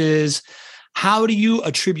 which is, how do you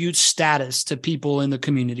attribute status to people in the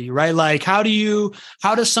community, right? Like, how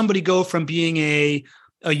does somebody go from being a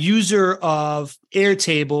user of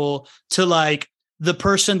Airtable to like the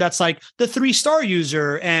person that's like the 3-star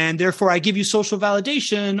user, and therefore I give you social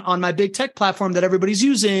validation on my big tech platform that everybody's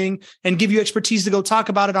using, and give you expertise to go talk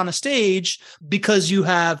about it on a stage because you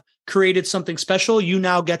have created something special. You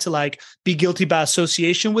now get to like be guilty by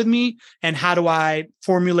association with me. And how do I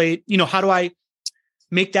formulate, how do I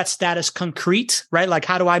make that status concrete, right? Like,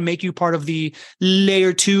 how do I make you part of the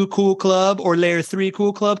layer 2 cool club or layer 3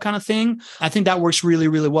 cool club kind of thing? I think that works really,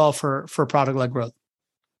 really well for product-led growth.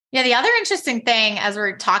 Yeah. The other interesting thing as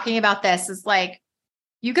we're talking about this is like,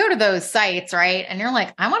 you go to those sites, right? And you're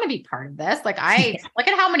like, I want to be part of this. Like, look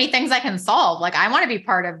at how many things I can solve. Like, I want to be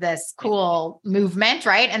part of this cool movement,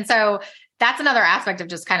 right? And so that's another aspect of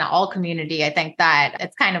just kind of all community. I think that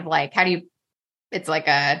it's kind of like, it's like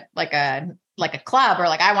a club, or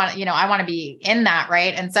like, I want to be in that,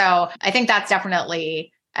 right? And so I think that's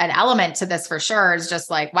definitely an element to this for sure, is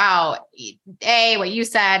just like, wow, what you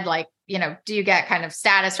said, like, do you get kind of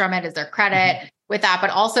status from it? Is there credit with that?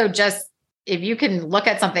 But also just if you can look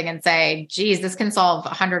at something and say, geez, this can solve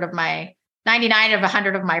 99 of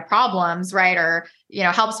 100 of my problems, right? Or,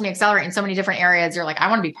 helps me accelerate in so many different areas. You're like, I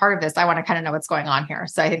want to be part of this. I want to kind of know what's going on here.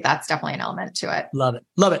 So I think that's definitely an element to it. Love it.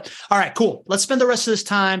 Love it. All right, cool. Let's spend the rest of this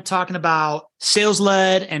time talking about sales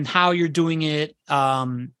led and how you're doing it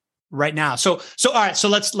right now. So all right. So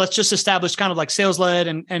let's just establish kind of like sales led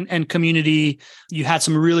and community. You had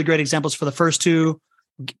some really great examples for the first two.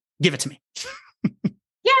 Give it to me.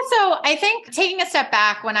 Yeah. So I think taking a step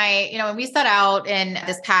back, when we set out in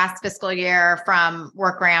this past fiscal year from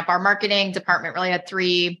WorkRamp, our marketing department really had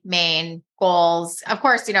three main goals. Of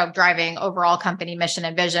course, driving overall company mission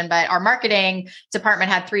and vision, but our marketing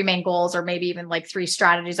department had three main goals, or maybe even like three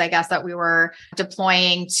strategies, I guess, that we were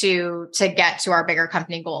deploying to get to our bigger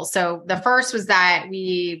company goals. So the first was that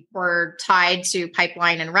we were tied to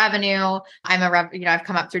pipeline and revenue. I've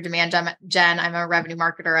come up through demand gen. I'm a revenue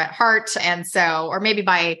marketer at heart. And so, or maybe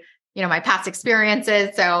by my past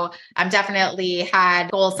experiences. So I'm definitely had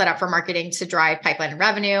goals set up for marketing to drive pipeline and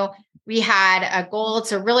revenue. We had a goal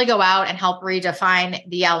to really go out and help redefine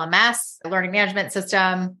the LMS, learning management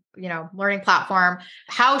system, learning platform.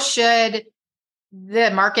 How should the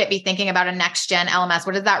market be thinking about a next gen LMS?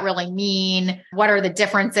 What does that really mean? What are the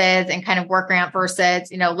differences in kind of WorkRamp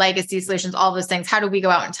versus, legacy solutions, all those things? How do we go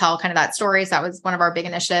out and tell kind of that story? So that was one of our big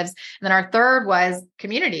initiatives. And then our third was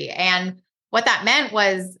community. And what that meant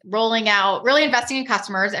was really investing in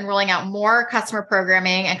customers and rolling out more customer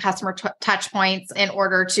programming and customer touch points in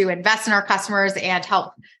order to invest in our customers and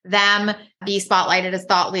help them be spotlighted as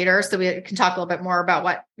thought leaders. So we can talk a little bit more about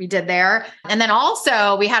what we did there. And then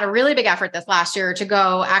also we had a really big effort this last year to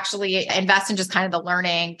go actually invest in just kind of the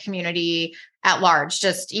learning community at large.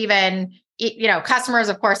 Just even, customers,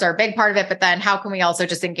 of course, are a big part of it, but then how can we also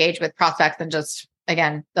just engage with prospects and just,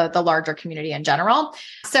 again, the larger community in general.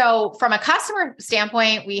 So from a customer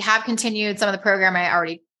standpoint, we have continued some of the programming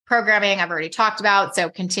I've already talked about. So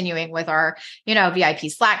continuing with our,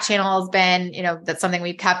 VIP Slack channel has been, that's something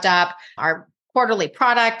we've kept up. Our quarterly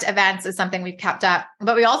product events is something we've kept up,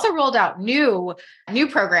 but we also rolled out new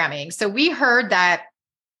programming. So we heard that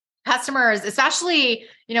customers, especially,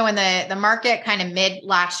 when the market kind of mid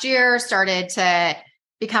last year started to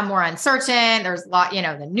become more uncertain. There's a lot,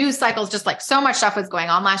 the news cycles, just like so much stuff was going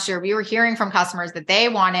on last year. We were hearing from customers that they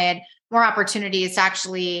wanted more opportunities to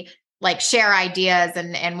actually like share ideas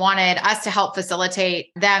and wanted us to help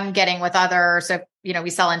facilitate them getting with others. So,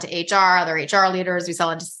 we sell into HR, other HR leaders, we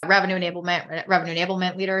sell into revenue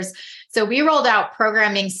enablement leaders. So we rolled out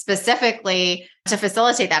programming specifically to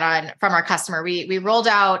facilitate that from our customer. We rolled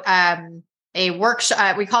out, a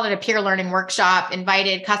workshop, we called it a peer learning workshop,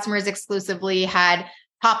 invited customers exclusively, had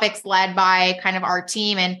topics led by kind of our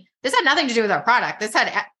team. And this had nothing to do with our product. This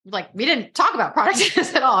had we didn't talk about product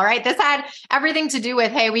at all, right? This had everything to do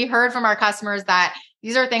with, hey, we heard from our customers that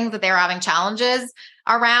these are things that they're having challenges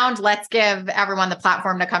around. Let's give everyone the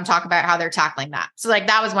platform to come talk about how they're tackling that. So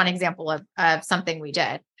that was one example of something we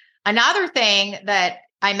did. Another thing that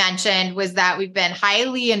I mentioned was that we've been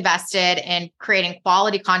highly invested in creating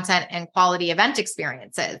quality content and quality event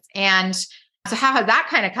experiences. And so how has that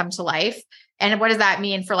kind of come to life? And what does that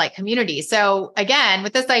mean for community? So again,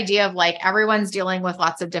 with this idea of everyone's dealing with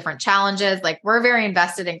lots of different challenges, we're very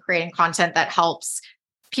invested in creating content that helps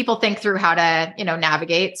people think through how to,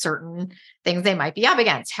 navigate certain things they might be up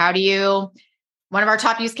against. One of our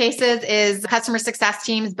top use cases is customer success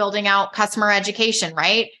teams building out customer education,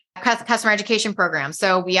 right? Customer education programs.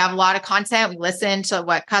 So we have a lot of content. We listen to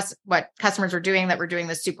what customers are doing that were doing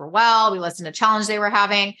this super well. We listen to challenge they were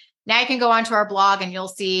having. Now you can go onto our blog and you'll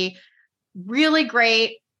see really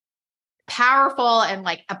great, powerful, and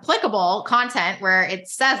applicable content where it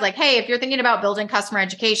says hey, if you're thinking about building customer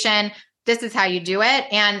education, this is how you do it.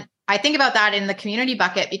 And I think about that in the community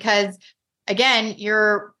bucket because again,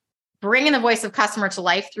 you're bringing the voice of customer to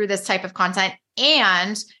life through this type of content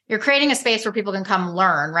and you're creating a space where people can come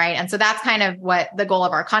learn, right? And so that's kind of what the goal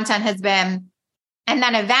of our content has been. And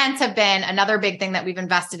then events have been another big thing that we've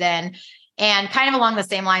invested in. And kind of along the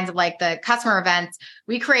same lines of the customer events,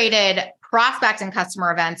 we created prospect and customer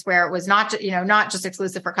events where it was not just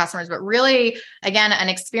exclusive for customers, but really, again, an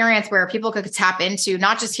experience where people could tap into,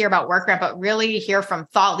 not just hear about WorkRamp, but really hear from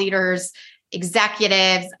thought leaders,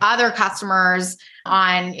 executives, other customers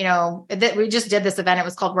on, we just did this event. It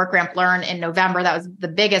was called WorkRamp Learn in November. That was the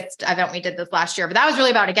biggest event we did this last year, but that was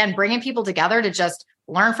really about, again, bringing people together to just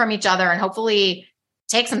learn from each other and hopefully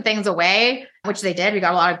take some things away, which they did. We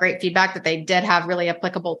got a lot of great feedback that they did have really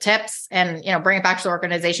applicable tips and, bring it back to the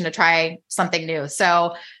organization to try something new.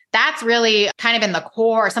 So that's really kind of in the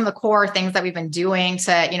core, some of the core things that we've been doing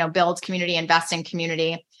to, build community, invest in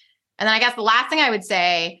community. And then I guess the last thing I would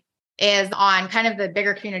say is on kind of the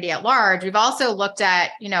bigger community at large. We've also looked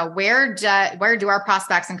at, where do our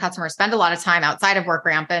prospects and customers spend a lot of time outside of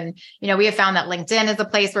WorkRamp? And, we have found that LinkedIn is a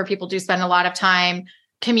place where people do spend a lot of time.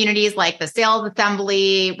 Communities like the Sales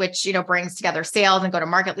Assembly, which, brings together sales and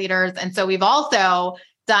go-to-market leaders. And so we've also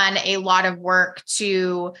done a lot of work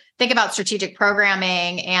to think about strategic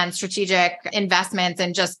programming and strategic investments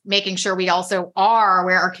and just making sure we also are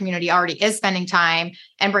where our community already is spending time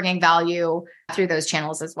and bringing value through those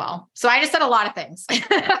channels as well. So I just said a lot of things.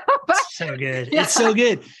 So good. Yeah. It's so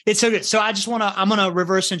good. It's so good. So I'm going to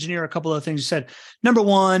reverse engineer a couple of things you said. Number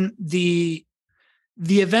one, the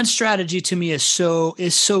event strategy to me is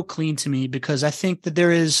so clean to me, because I think that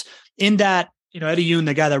there is in that, Eddie Yoon,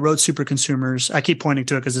 the guy that wrote Super Consumers, I keep pointing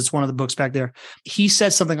to it because it's one of the books back there. He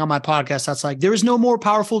said something on my podcast that's like, there is no more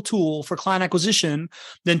powerful tool for client acquisition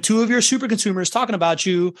than two of your super consumers talking about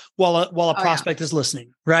you while a prospect is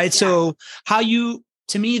listening, right? Yeah. So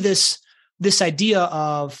to me, this idea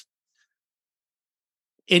of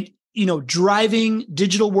it, driving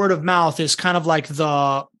digital word of mouth is kind of like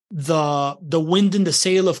the wind in the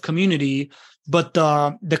sail of community. But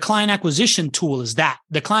the client acquisition tool is that.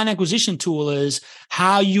 The client acquisition tool is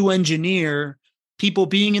how you engineer people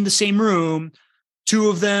being in the same room, two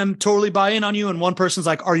of them totally buy in on you, and one person's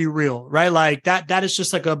like, are you real? Right? Like that is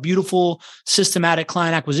just like a beautiful systematic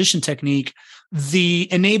client acquisition technique. The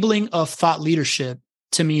enabling of thought leadership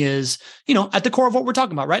to me is, at the core of what we're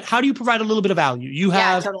talking about, right? How do you provide a little bit of value?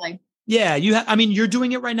 Totally. Yeah, you're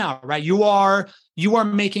doing it right now, right? You are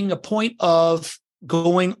making a point of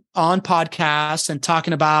going on podcasts and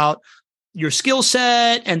talking about your skill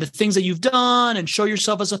set and the things that you've done and show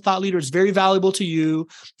yourself as a thought leader is very valuable to you.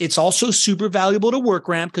 It's also super valuable to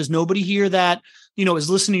WorkRamp, because nobody here that, is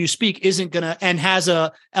listening to you speak isn't going to, and has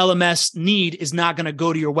a LMS need, is not going to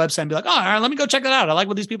go to your website and be like, oh, all right, let me go check that out. I like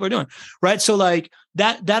what these people are doing. Right. So like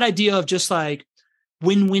that idea of just like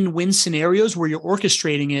win-win-win scenarios where you're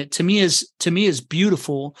orchestrating it to me is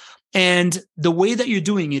beautiful. And the way that you're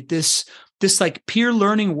doing it, this like peer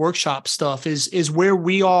learning workshop stuff is where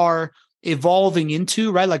we are evolving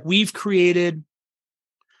into, right? Like we've created,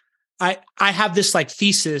 I have this like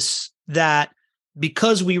thesis that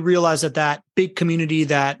because we realized that big community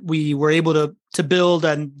that we were able to build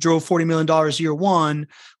and drove $40 million year one,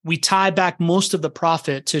 we tie back most of the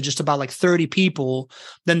profit to just about like 30 people.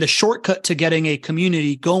 Then the shortcut to getting a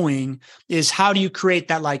community going is how do you create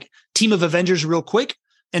that like team of Avengers real quick?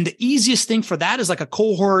 And the easiest thing for that is like a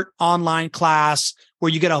cohort online class where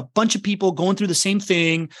you get a bunch of people going through the same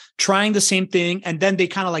thing, trying the same thing, and then they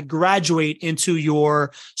kind of like graduate into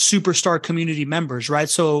your superstar community members, right?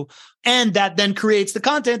 So, and that then creates the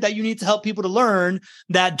content that you need to help people to learn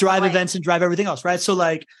that drive events and drive everything else, right? So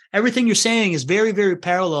like everything you're saying is very, very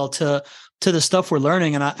parallel to the stuff we're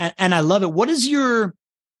learning. And I love it. What is your,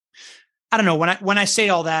 I don't know, when I say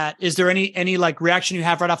all that, is there any like reaction you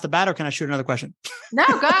have right off the bat, or can I shoot another question? No,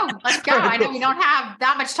 go. Let's go. I know we don't have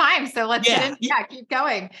that much time, so let's keep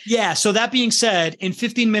going. Yeah. So that being said, in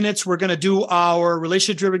 15 minutes, we're going to do our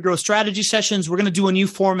relationship-driven growth strategy sessions. We're going to do a new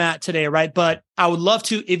format today, right? But I would love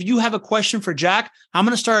to, if you have a question for Jack, I'm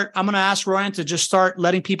going to ask Ryan to just start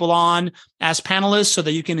letting people on as panelists so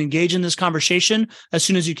that you can engage in this conversation as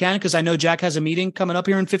soon as you can. Cause I know Jack has a meeting coming up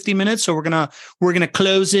here in 15 minutes. So we're going to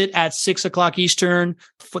close it at 6 o'clock Eastern,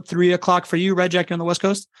 3 o'clock for you, right, Jack? You're on the West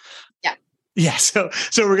Coast? Yeah. Yeah. So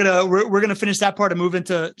we're going to finish that part and move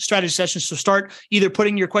into strategy sessions. So start either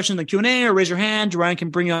putting your question in the Q&A or raise your hand. Ryan can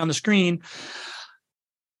bring you on the screen.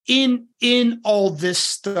 In all this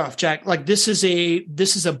stuff, Jack, like this is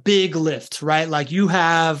a big lift, right? Like you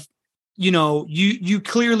have, you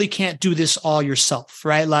clearly can't do this all yourself,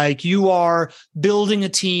 right? Like you are building a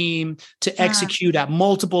team to execute at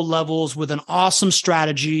multiple levels with an awesome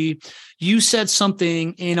strategy. You said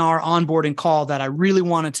something in our onboarding call that I really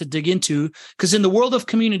wanted to dig into, because in the world of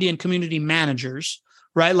community and community managers,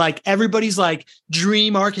 right? Like everybody's like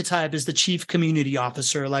dream archetype is the chief community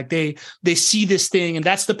officer. Like they see this thing and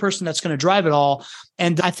that's the person that's going to drive it all.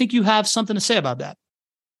 And I think you have something to say about that.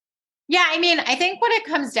 Yeah. I mean, I think what it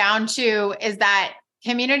comes down to is that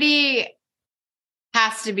community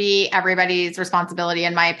has to be everybody's responsibility,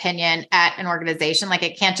 in my opinion, at an organization. Like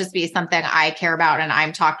it can't just be something I care about and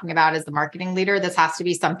I'm talking about as the marketing leader. This has to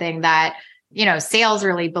be something that sales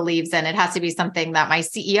really believes in. It has to be something that my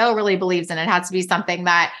CEO really believes in. It has to be something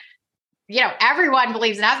that, everyone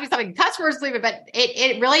believes in. It has to be something customers believe in, but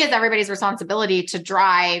it really is everybody's responsibility to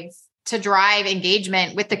drive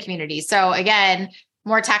engagement with the community. So again,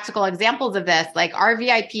 more tactical examples of this, like our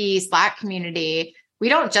VIP Slack community, we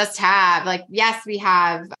don't just have like, yes, we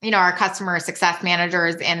have, our customer success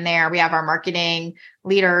managers in there. We have our marketing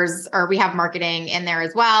leaders, or we have marketing in there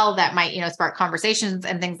as well that might, spark conversations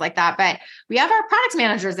and things like that. But we have our product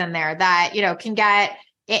managers in there that, can get,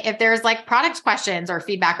 if there's like product questions or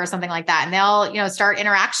feedback or something like that, and they'll, start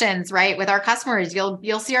interactions, right, with our customers.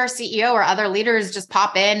 You'll see our CEO or other leaders just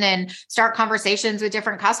pop in and start conversations with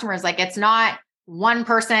different customers. Like, it's not one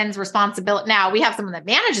person's responsibility. Now, we have someone that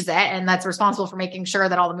manages it and that's responsible for making sure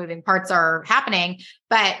that all the moving parts are happening.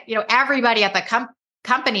 But, everybody at the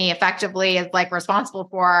company effectively is like responsible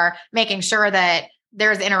for making sure that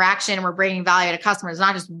there's interaction and we're bringing value to customers. It's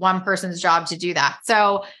not just one person's job to do that.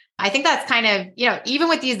 So I think that's kind of, even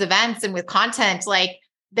with these events and with content, like,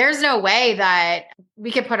 there's no way that we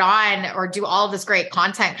could put on or do all of this great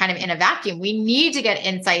content kind of in a vacuum. We need to get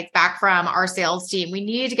insights back from our sales team. We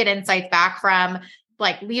need to get insights back from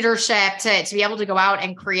like leadership to be able to go out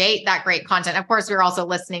and create that great content. Of course, we're also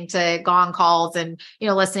listening to gong calls and,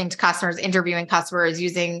 listening to customers, interviewing customers,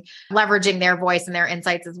 leveraging their voice and their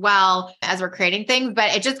insights as well as we're creating things.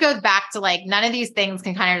 But it just goes back to like, none of these things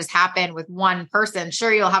can kind of just happen with one person.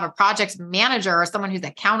 Sure, you'll have a project manager or someone who's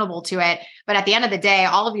accountable to it. But at the end of the day,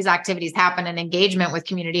 all of these activities happen and engagement with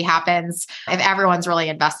community happens if everyone's really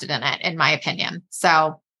invested in it, in my opinion.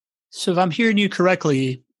 So if I'm hearing you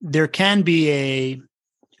correctly, there can be a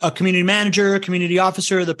community manager, a community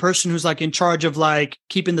officer, the person who's like in charge of like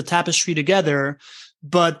keeping the tapestry together,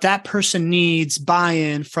 but that person needs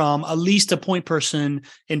buy-in from at least a point person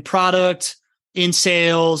in product, in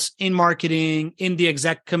sales, in marketing, in the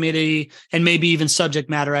exec committee, and maybe even subject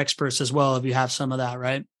matter experts as well, if you have some of that,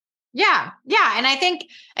 right? Yeah. Yeah. And I think,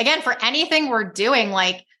 again, for anything we're doing,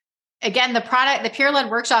 like, again, the peer-led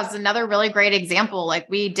workshop is another really great example. Like,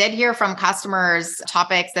 we did hear from customers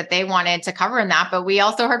topics that they wanted to cover in that, but we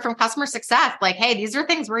also heard from customer success, like, hey, these are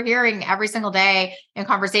things we're hearing every single day in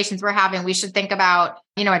conversations we're having. We should think about,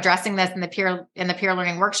 addressing this in the peer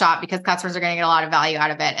learning workshop because customers are going to get a lot of value out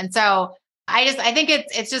of it. And so I think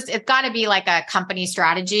it's got to be like a company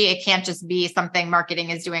strategy. It can't just be something marketing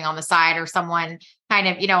is doing on the side or someone kind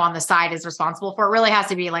of, on the side is responsible for. It really has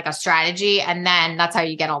to be like a strategy. And then that's how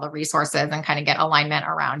you get all the resources and kind of get alignment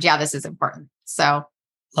around, this is important. So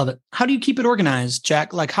love it. How do you keep it organized,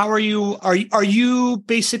 Jack? Like, how are you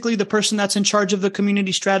basically the person that's in charge of the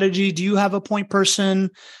community strategy? Do you have a point person?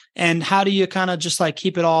 And how do you kind of just like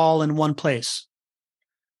keep it all in one place?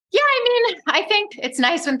 Yeah, I think it's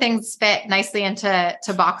nice when things fit nicely into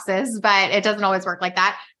boxes, but it doesn't always work like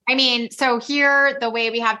that. So here, the way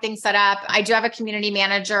we have things set up, I do have a community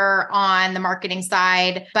manager on the marketing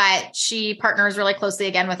side, but she partners really closely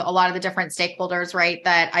again with a lot of the different stakeholders, right,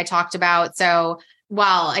 that I talked about. So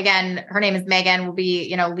while again, her name is Megan, will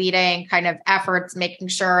be, leading kind of efforts, making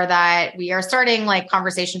sure that we are starting like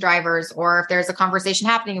conversation drivers, or if there's a conversation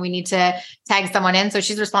happening, we need to tag someone in. So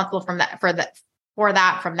she's responsible from that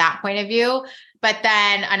from that point of view. But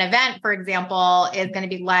then an event, for example, is going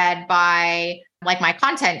to be led by like my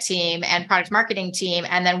content team and product marketing team.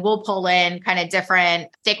 And then we'll pull in kind of different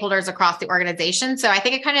stakeholders across the organization. So I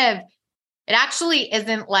think it actually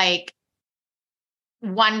isn't like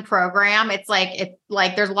one program. It's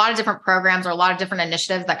like there's a lot of different programs or a lot of different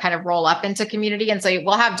initiatives that kind of roll up into community. And so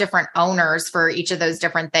we'll have different owners for each of those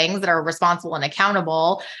different things that are responsible and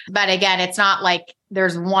accountable. But again, it's not like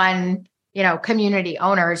there's one community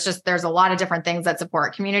owner. It's just, there's a lot of different things that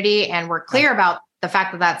support community, and we're clear about the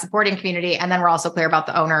fact that that's supporting community. And then we're also clear about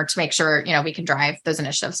the owner to make sure, we can drive those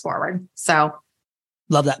initiatives forward. So.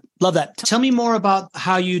 Love that. Tell me more about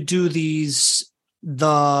how you do the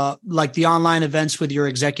online events with your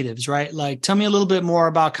executives, right? Like, tell me a little bit more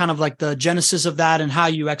about kind of like the genesis of that and how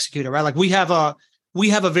you execute it, right? Like we have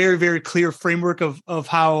a very, very clear framework of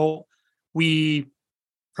how we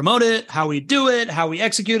promote it, how we do it, how we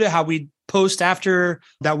execute it, how we post after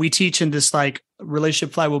that we teach in this like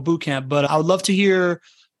relationship flywheel bootcamp. But I would love to hear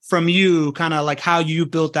from you kind of like how you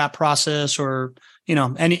built that process, or,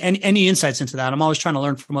 any insights into that. I'm always trying to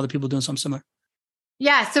learn from other people doing something similar.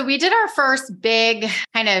 Yeah. So we did our first big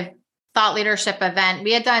kind of thought leadership event.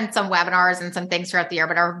 We had done some webinars and some things throughout the year,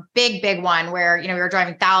 but our big one where, we were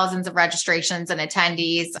driving thousands of registrations and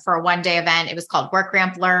attendees for a one-day event. It was called Work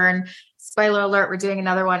Ramp Learn. Spoiler alert, we're doing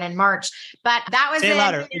another one in March. But that was Say it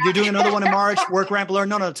louder. You're doing another one in March, Work Ramp Learn.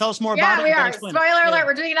 No, tell us more about it. Yeah, we are. Spoiler alert,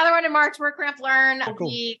 we're doing another one in March, Work Ramp Learn. Will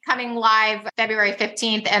be coming live February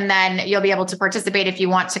 15th. And then you'll be able to participate if you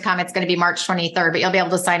want to come. It's going to be March 23rd, but you'll be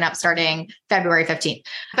able to sign up starting February 15th.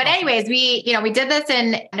 But anyways, we did this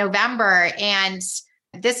in November, and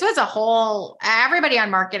this was everybody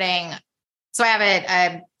on marketing. So I have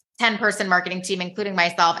a 10-person marketing team, including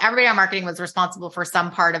myself. Everybody on marketing was responsible for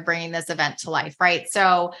some part of bringing this event to life, right?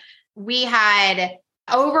 So we had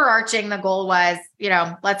overarching, the goal was,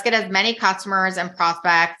 let's get as many customers and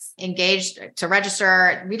prospects engaged to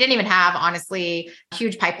register. We didn't even have, honestly,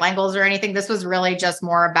 huge pipeline goals or anything. This was really just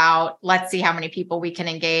more about, let's see how many people we can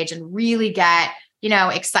engage and really get,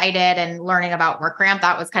 excited and learning about WorkRamp.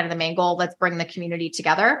 That was kind of the main goal. Let's bring the community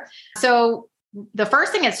together. So the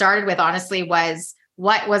first thing it started with, honestly, was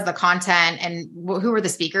what was the content and who were the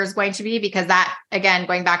speakers going to be? Because that, again,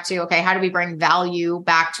 going back to, okay, how do we bring value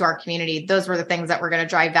back to our community? Those were the things that were going to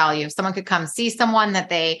drive value. If someone could come see someone that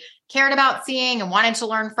they cared about seeing and wanted to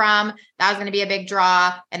learn from, that was going to be a big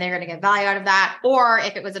draw and they're going to get value out of that. Or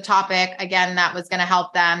if it was a topic, again, that was going to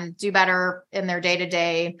help them do better in their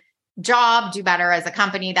day-to-day job, do better as a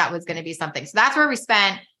company, that was going to be something. So that's where we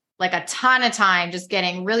spent like a ton of time just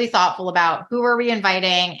getting really thoughtful about who were we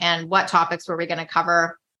inviting and what topics were we going to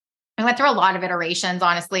cover. I went through a lot of iterations,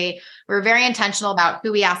 honestly. We were very intentional about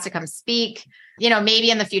who we asked to come speak.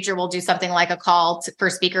 Maybe in the future, we'll do something like a call for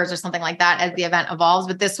speakers or something like that as the event evolves.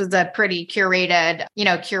 But this was a pretty curated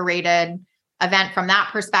event from that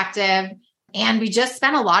perspective. And we just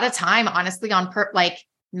spent a lot of time, honestly, on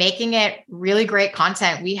making it really great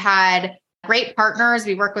content. We had great partners.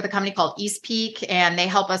 We work with a company called East Peak, and they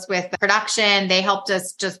help us with production. They helped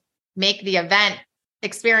us just make the event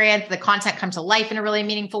experience, the content come to life in a really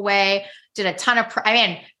meaningful way. Did a ton of,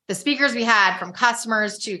 the speakers we had, from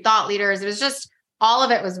customers to thought leaders, it was just, all of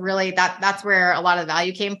it was really, that's where a lot of the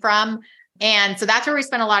value came from. And so that's where we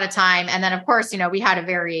spent a lot of time. And then of course, we had a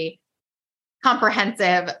very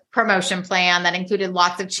comprehensive promotion plan that included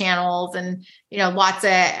lots of channels and, lots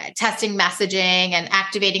of testing messaging and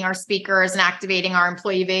activating our speakers and activating our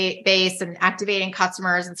employee base and activating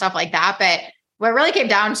customers and stuff like that. But what it really came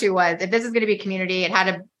down to was, if this is going to be community, it had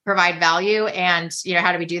to provide value. And,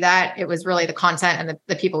 how do we do that? It was really the content and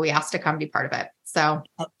the people we asked to come be part of it. So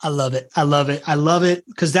I love it. I love it.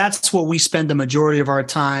 Because that's what we spend the majority of our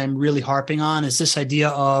time really harping on, is this idea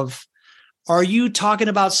of, are you talking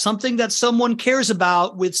about something that someone cares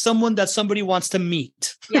about with someone that somebody wants to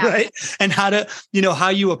meet? Yeah. Right. And how to, how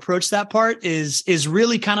you approach that part is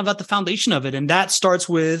really kind of at the foundation of it. And that starts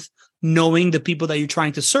with knowing the people that you're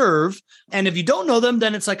trying to serve. And if you don't know them,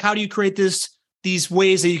 then it's like, how do you create these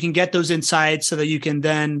ways that you can get those insights so that you can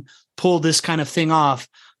then pull this kind of thing off?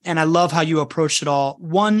 And I love how you approached it all.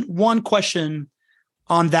 One question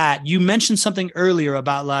on that, you mentioned something earlier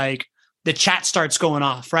about the chat starts going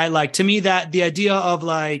off, right? To me, that the idea of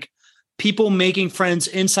people making friends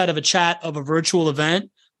inside of a chat of a virtual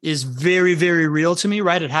event is very, very real to me,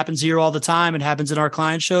 right? It happens here all the time. It happens in our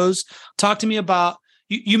client shows. Talk to me about,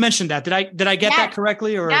 you mentioned that. Did I get that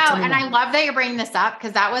correctly? Or no, and I love that you're bringing this up,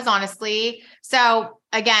 because that was honestly, so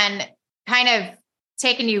again, kind of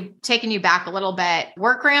taking you back a little bit.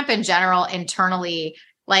 WorkRamp in general, internally,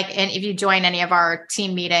 and if you join any of our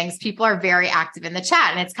team meetings, people are very active in the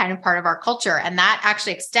chat, and it's kind of part of our culture. And that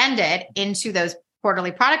actually extended into those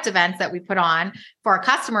quarterly product events that we put on for our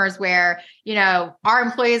customers, where, our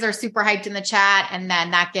employees are super hyped in the chat, and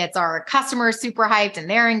then that gets our customers super hyped and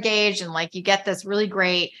they're engaged. And you get this really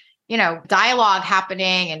great, dialogue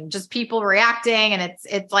happening and just people reacting. And it's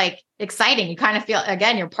exciting. You kind of feel,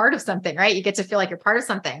 again, you're part of something, right? You get to feel like you're part of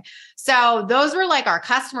something. So those were our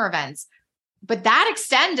customer events. But that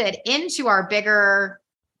extended into our bigger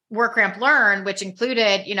WorkRamp Learn, which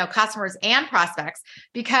included, customers and prospects,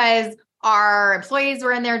 because our employees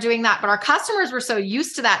were in there doing that. But our customers were so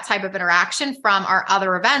used to that type of interaction from our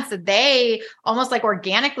other events that they almost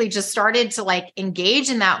organically just started to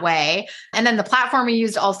engage in that way. And then the platform we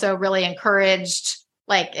used also really encouraged,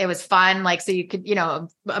 it was fun. So you could,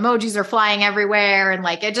 emojis are flying everywhere. And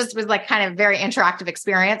it just was kind of very interactive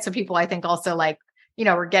experience. So people, I think, also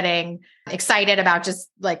we're getting excited about just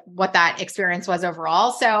what that experience was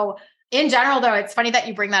overall. So in general, though, it's funny that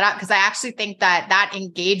you bring that up, because I actually think that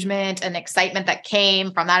engagement and excitement that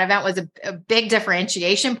came from that event was a big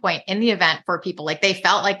differentiation point in the event for people. They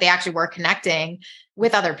felt like they actually were connecting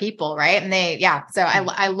with other people, right? And so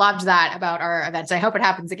I loved that about our events. I hope it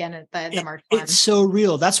happens again at the March one. It's so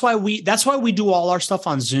real. That's why we do all our stuff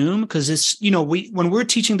on Zoom, because it's, when we're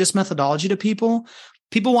teaching this methodology to people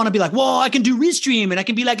want to be like, well, I can do Restream and I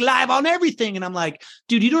can be live on everything. And I'm like,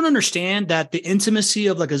 dude, you don't understand that the intimacy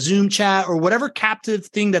of a Zoom chat or whatever captive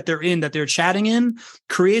thing that they're chatting in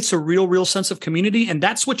creates a real sense of community. And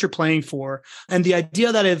that's what you're playing for. And the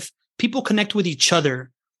idea that if people connect with each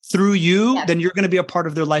other through you, then you're going to be a part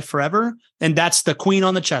of their life forever. And that's the queen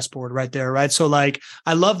on the chessboard right there, right? So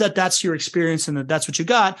I love that that's your experience and that's what you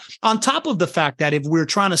got. On top of the fact that if we're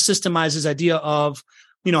trying to systemize this idea of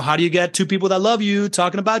how do you get two people that love you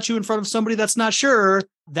talking about you in front of somebody that's not sure?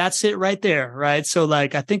 That's it right there. Right. So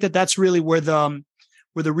like, I think that's really where the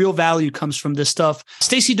real value comes from this stuff.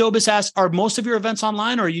 Stacy Dobis asks, are most of your events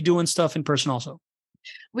online, or are you doing stuff in person also?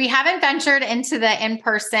 We haven't ventured into the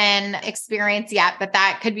in-person experience yet, but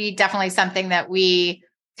that could be definitely something that we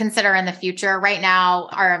consider in the future. Right now,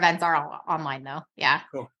 our events are all online though. Yeah.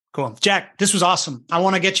 Cool. Jack, this was awesome. I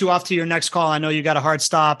want to get you off to your next call. I know you got a hard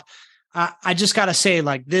stop. I just got to say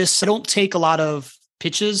like this, I don't take a lot of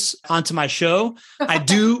pitches onto my show. I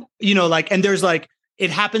do, and there's like, it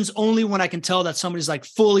happens only when I can tell that somebody's like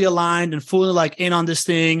fully aligned and fully like in on this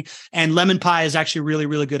thing. And Lemon Pie is actually really,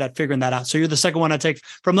 really good at figuring that out. So you're the second one I take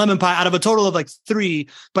from Lemon Pie out of a total of like 3.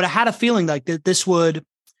 But I had a feeling like that this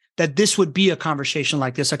would be a conversation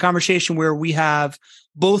like this, a conversation where we have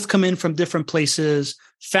both come in from different places,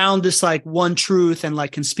 found this like one truth and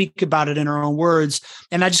like can speak about it in our own words.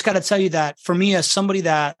 And I just got to tell you that for me, as somebody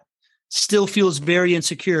that still feels very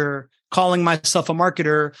insecure, calling myself a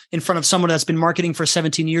marketer in front of someone that's been marketing for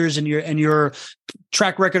 17 years and your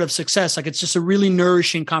track record of success, like it's just a really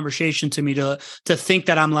nourishing conversation to me to think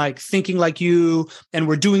that I'm like thinking like you and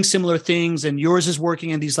we're doing similar things and yours is working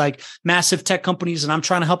in these like massive tech companies and I'm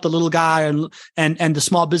trying to help the little guy and the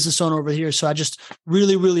small business owner over here. So I just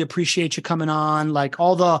really, really appreciate you coming on. Like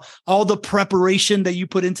all the preparation that you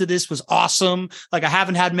put into this was awesome. Like I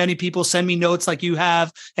haven't had many people send me notes like you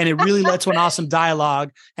have, and it really led to an awesome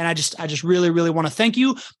dialogue. And I just really, really want to thank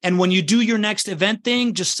you. And when you do your next event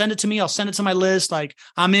thing, just send it to me. I'll send it to my list. Like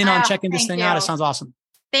I'm in on checking this thing out. It sounds awesome.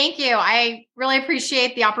 Thank you. I really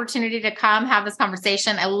appreciate the opportunity to come have this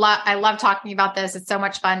conversation. I love talking about this. It's so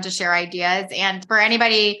much fun to share ideas. And for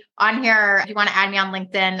anybody on here, if you want to add me on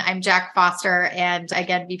LinkedIn, I'm Jack Foster. And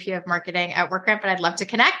again, VP of Marketing at WorkRamp. But I'd love to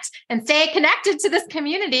connect and stay connected to this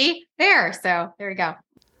community there. So there you go.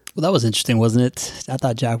 Well, that was interesting, wasn't it? I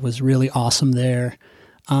thought Jack was really awesome there.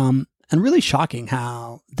 And really shocking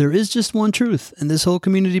how there is just one truth in this whole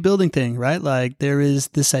community building thing, right? Like there is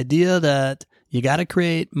this idea that you got to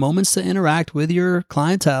create moments to interact with your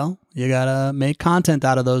clientele. You got to make content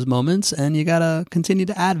out of those moments and you got to continue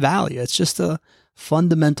to add value. It's just a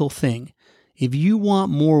fundamental thing. If you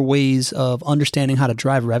want more ways of understanding how to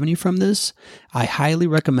drive revenue from this, I highly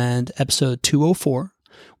recommend episode 204.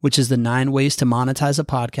 Which is the 9 ways to monetize a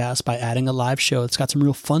podcast by adding a live show. It's got some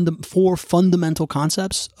real 4 fundamental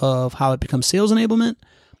concepts of how it becomes sales enablement,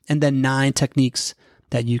 and then 9 techniques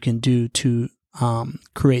that you can do to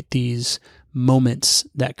create these moments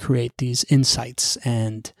that create these insights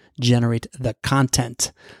and generate the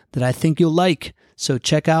content that I think you'll like. So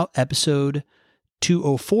check out episode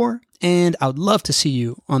 204, and I would love to see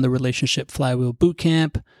you on the Relationship Flywheel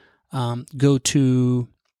Bootcamp. Go to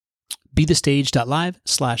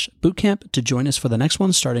bethestage.live/bootcamp to join us for the next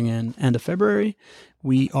one starting in end of February.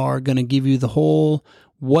 We are going to give you the whole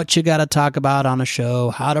what you got to talk about on a show,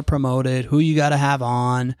 how to promote it, who you got to have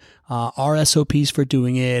on, our SOPs for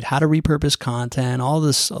doing it, how to repurpose content, all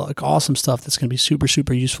this like awesome stuff that's going to be super,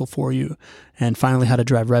 super useful for you. And finally, how to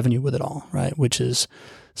drive revenue with it all, right? Which is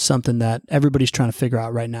something that everybody's trying to figure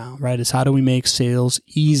out right now, right? Is how do we make sales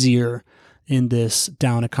easier in this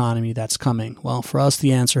down economy that's coming? Well, for us,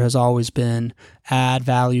 the answer has always been add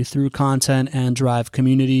value through content and drive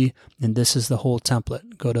community. And this is the whole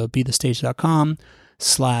template. Go to bethestage.com/bootcamp.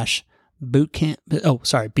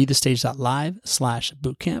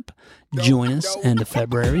 bethestage.live/bootcamp. Join us end of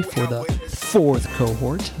February for the 4th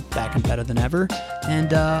cohort, back and better than ever.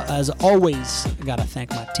 And as always, I got to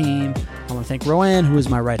thank my team. I want to thank Roanne, who is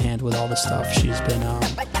my right hand with all this stuff. She's been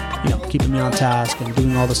keeping me on task and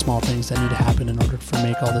doing all the small things that need to happen in order to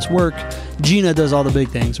make all this work. Gina does all the big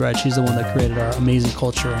things, right? She's the one that created our amazing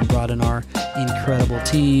culture and brought in our incredible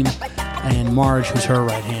team. And Marge, who's her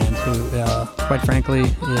right hand, who, quite frankly,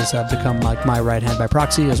 is become like my right hand by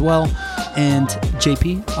proxy as well. And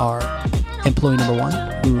JP, our employee number 1,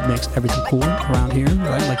 who makes everything cool around here,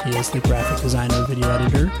 right? Like he is the graphic designer, video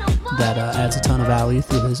editor that adds a ton of value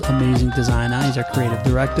through his amazing design eye. He's our creative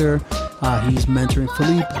director. He's mentoring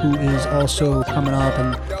Philippe, who is also coming up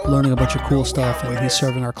and learning a bunch of cool stuff, and he's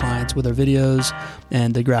serving our clients with our videos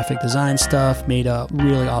and the graphic design stuff. Made a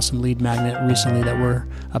really awesome lead magnet recently that we're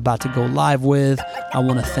about to go live with. I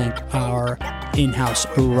want to thank our in-house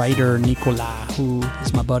writer, Nicolas, who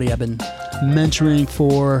is my buddy I've been mentoring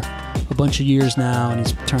for a bunch of years now, and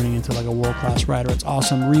he's turning into like a world-class writer. It's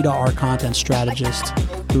awesome. Rita, our content strategist,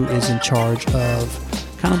 who is in charge of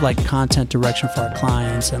kind of like content direction for our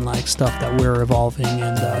clients and like stuff that we're evolving,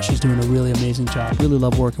 and she's doing a really amazing job. Really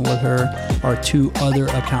love working with her. Our 2 other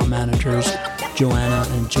account managers, Joanna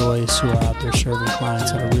and Joyce, who are out there serving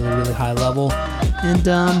clients at a really, really high level. And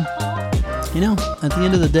you know, at the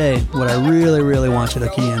end of the day, what I really, really want you to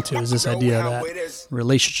key into is this idea that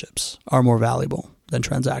relationships are more valuable than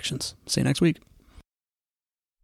transactions. See you next week.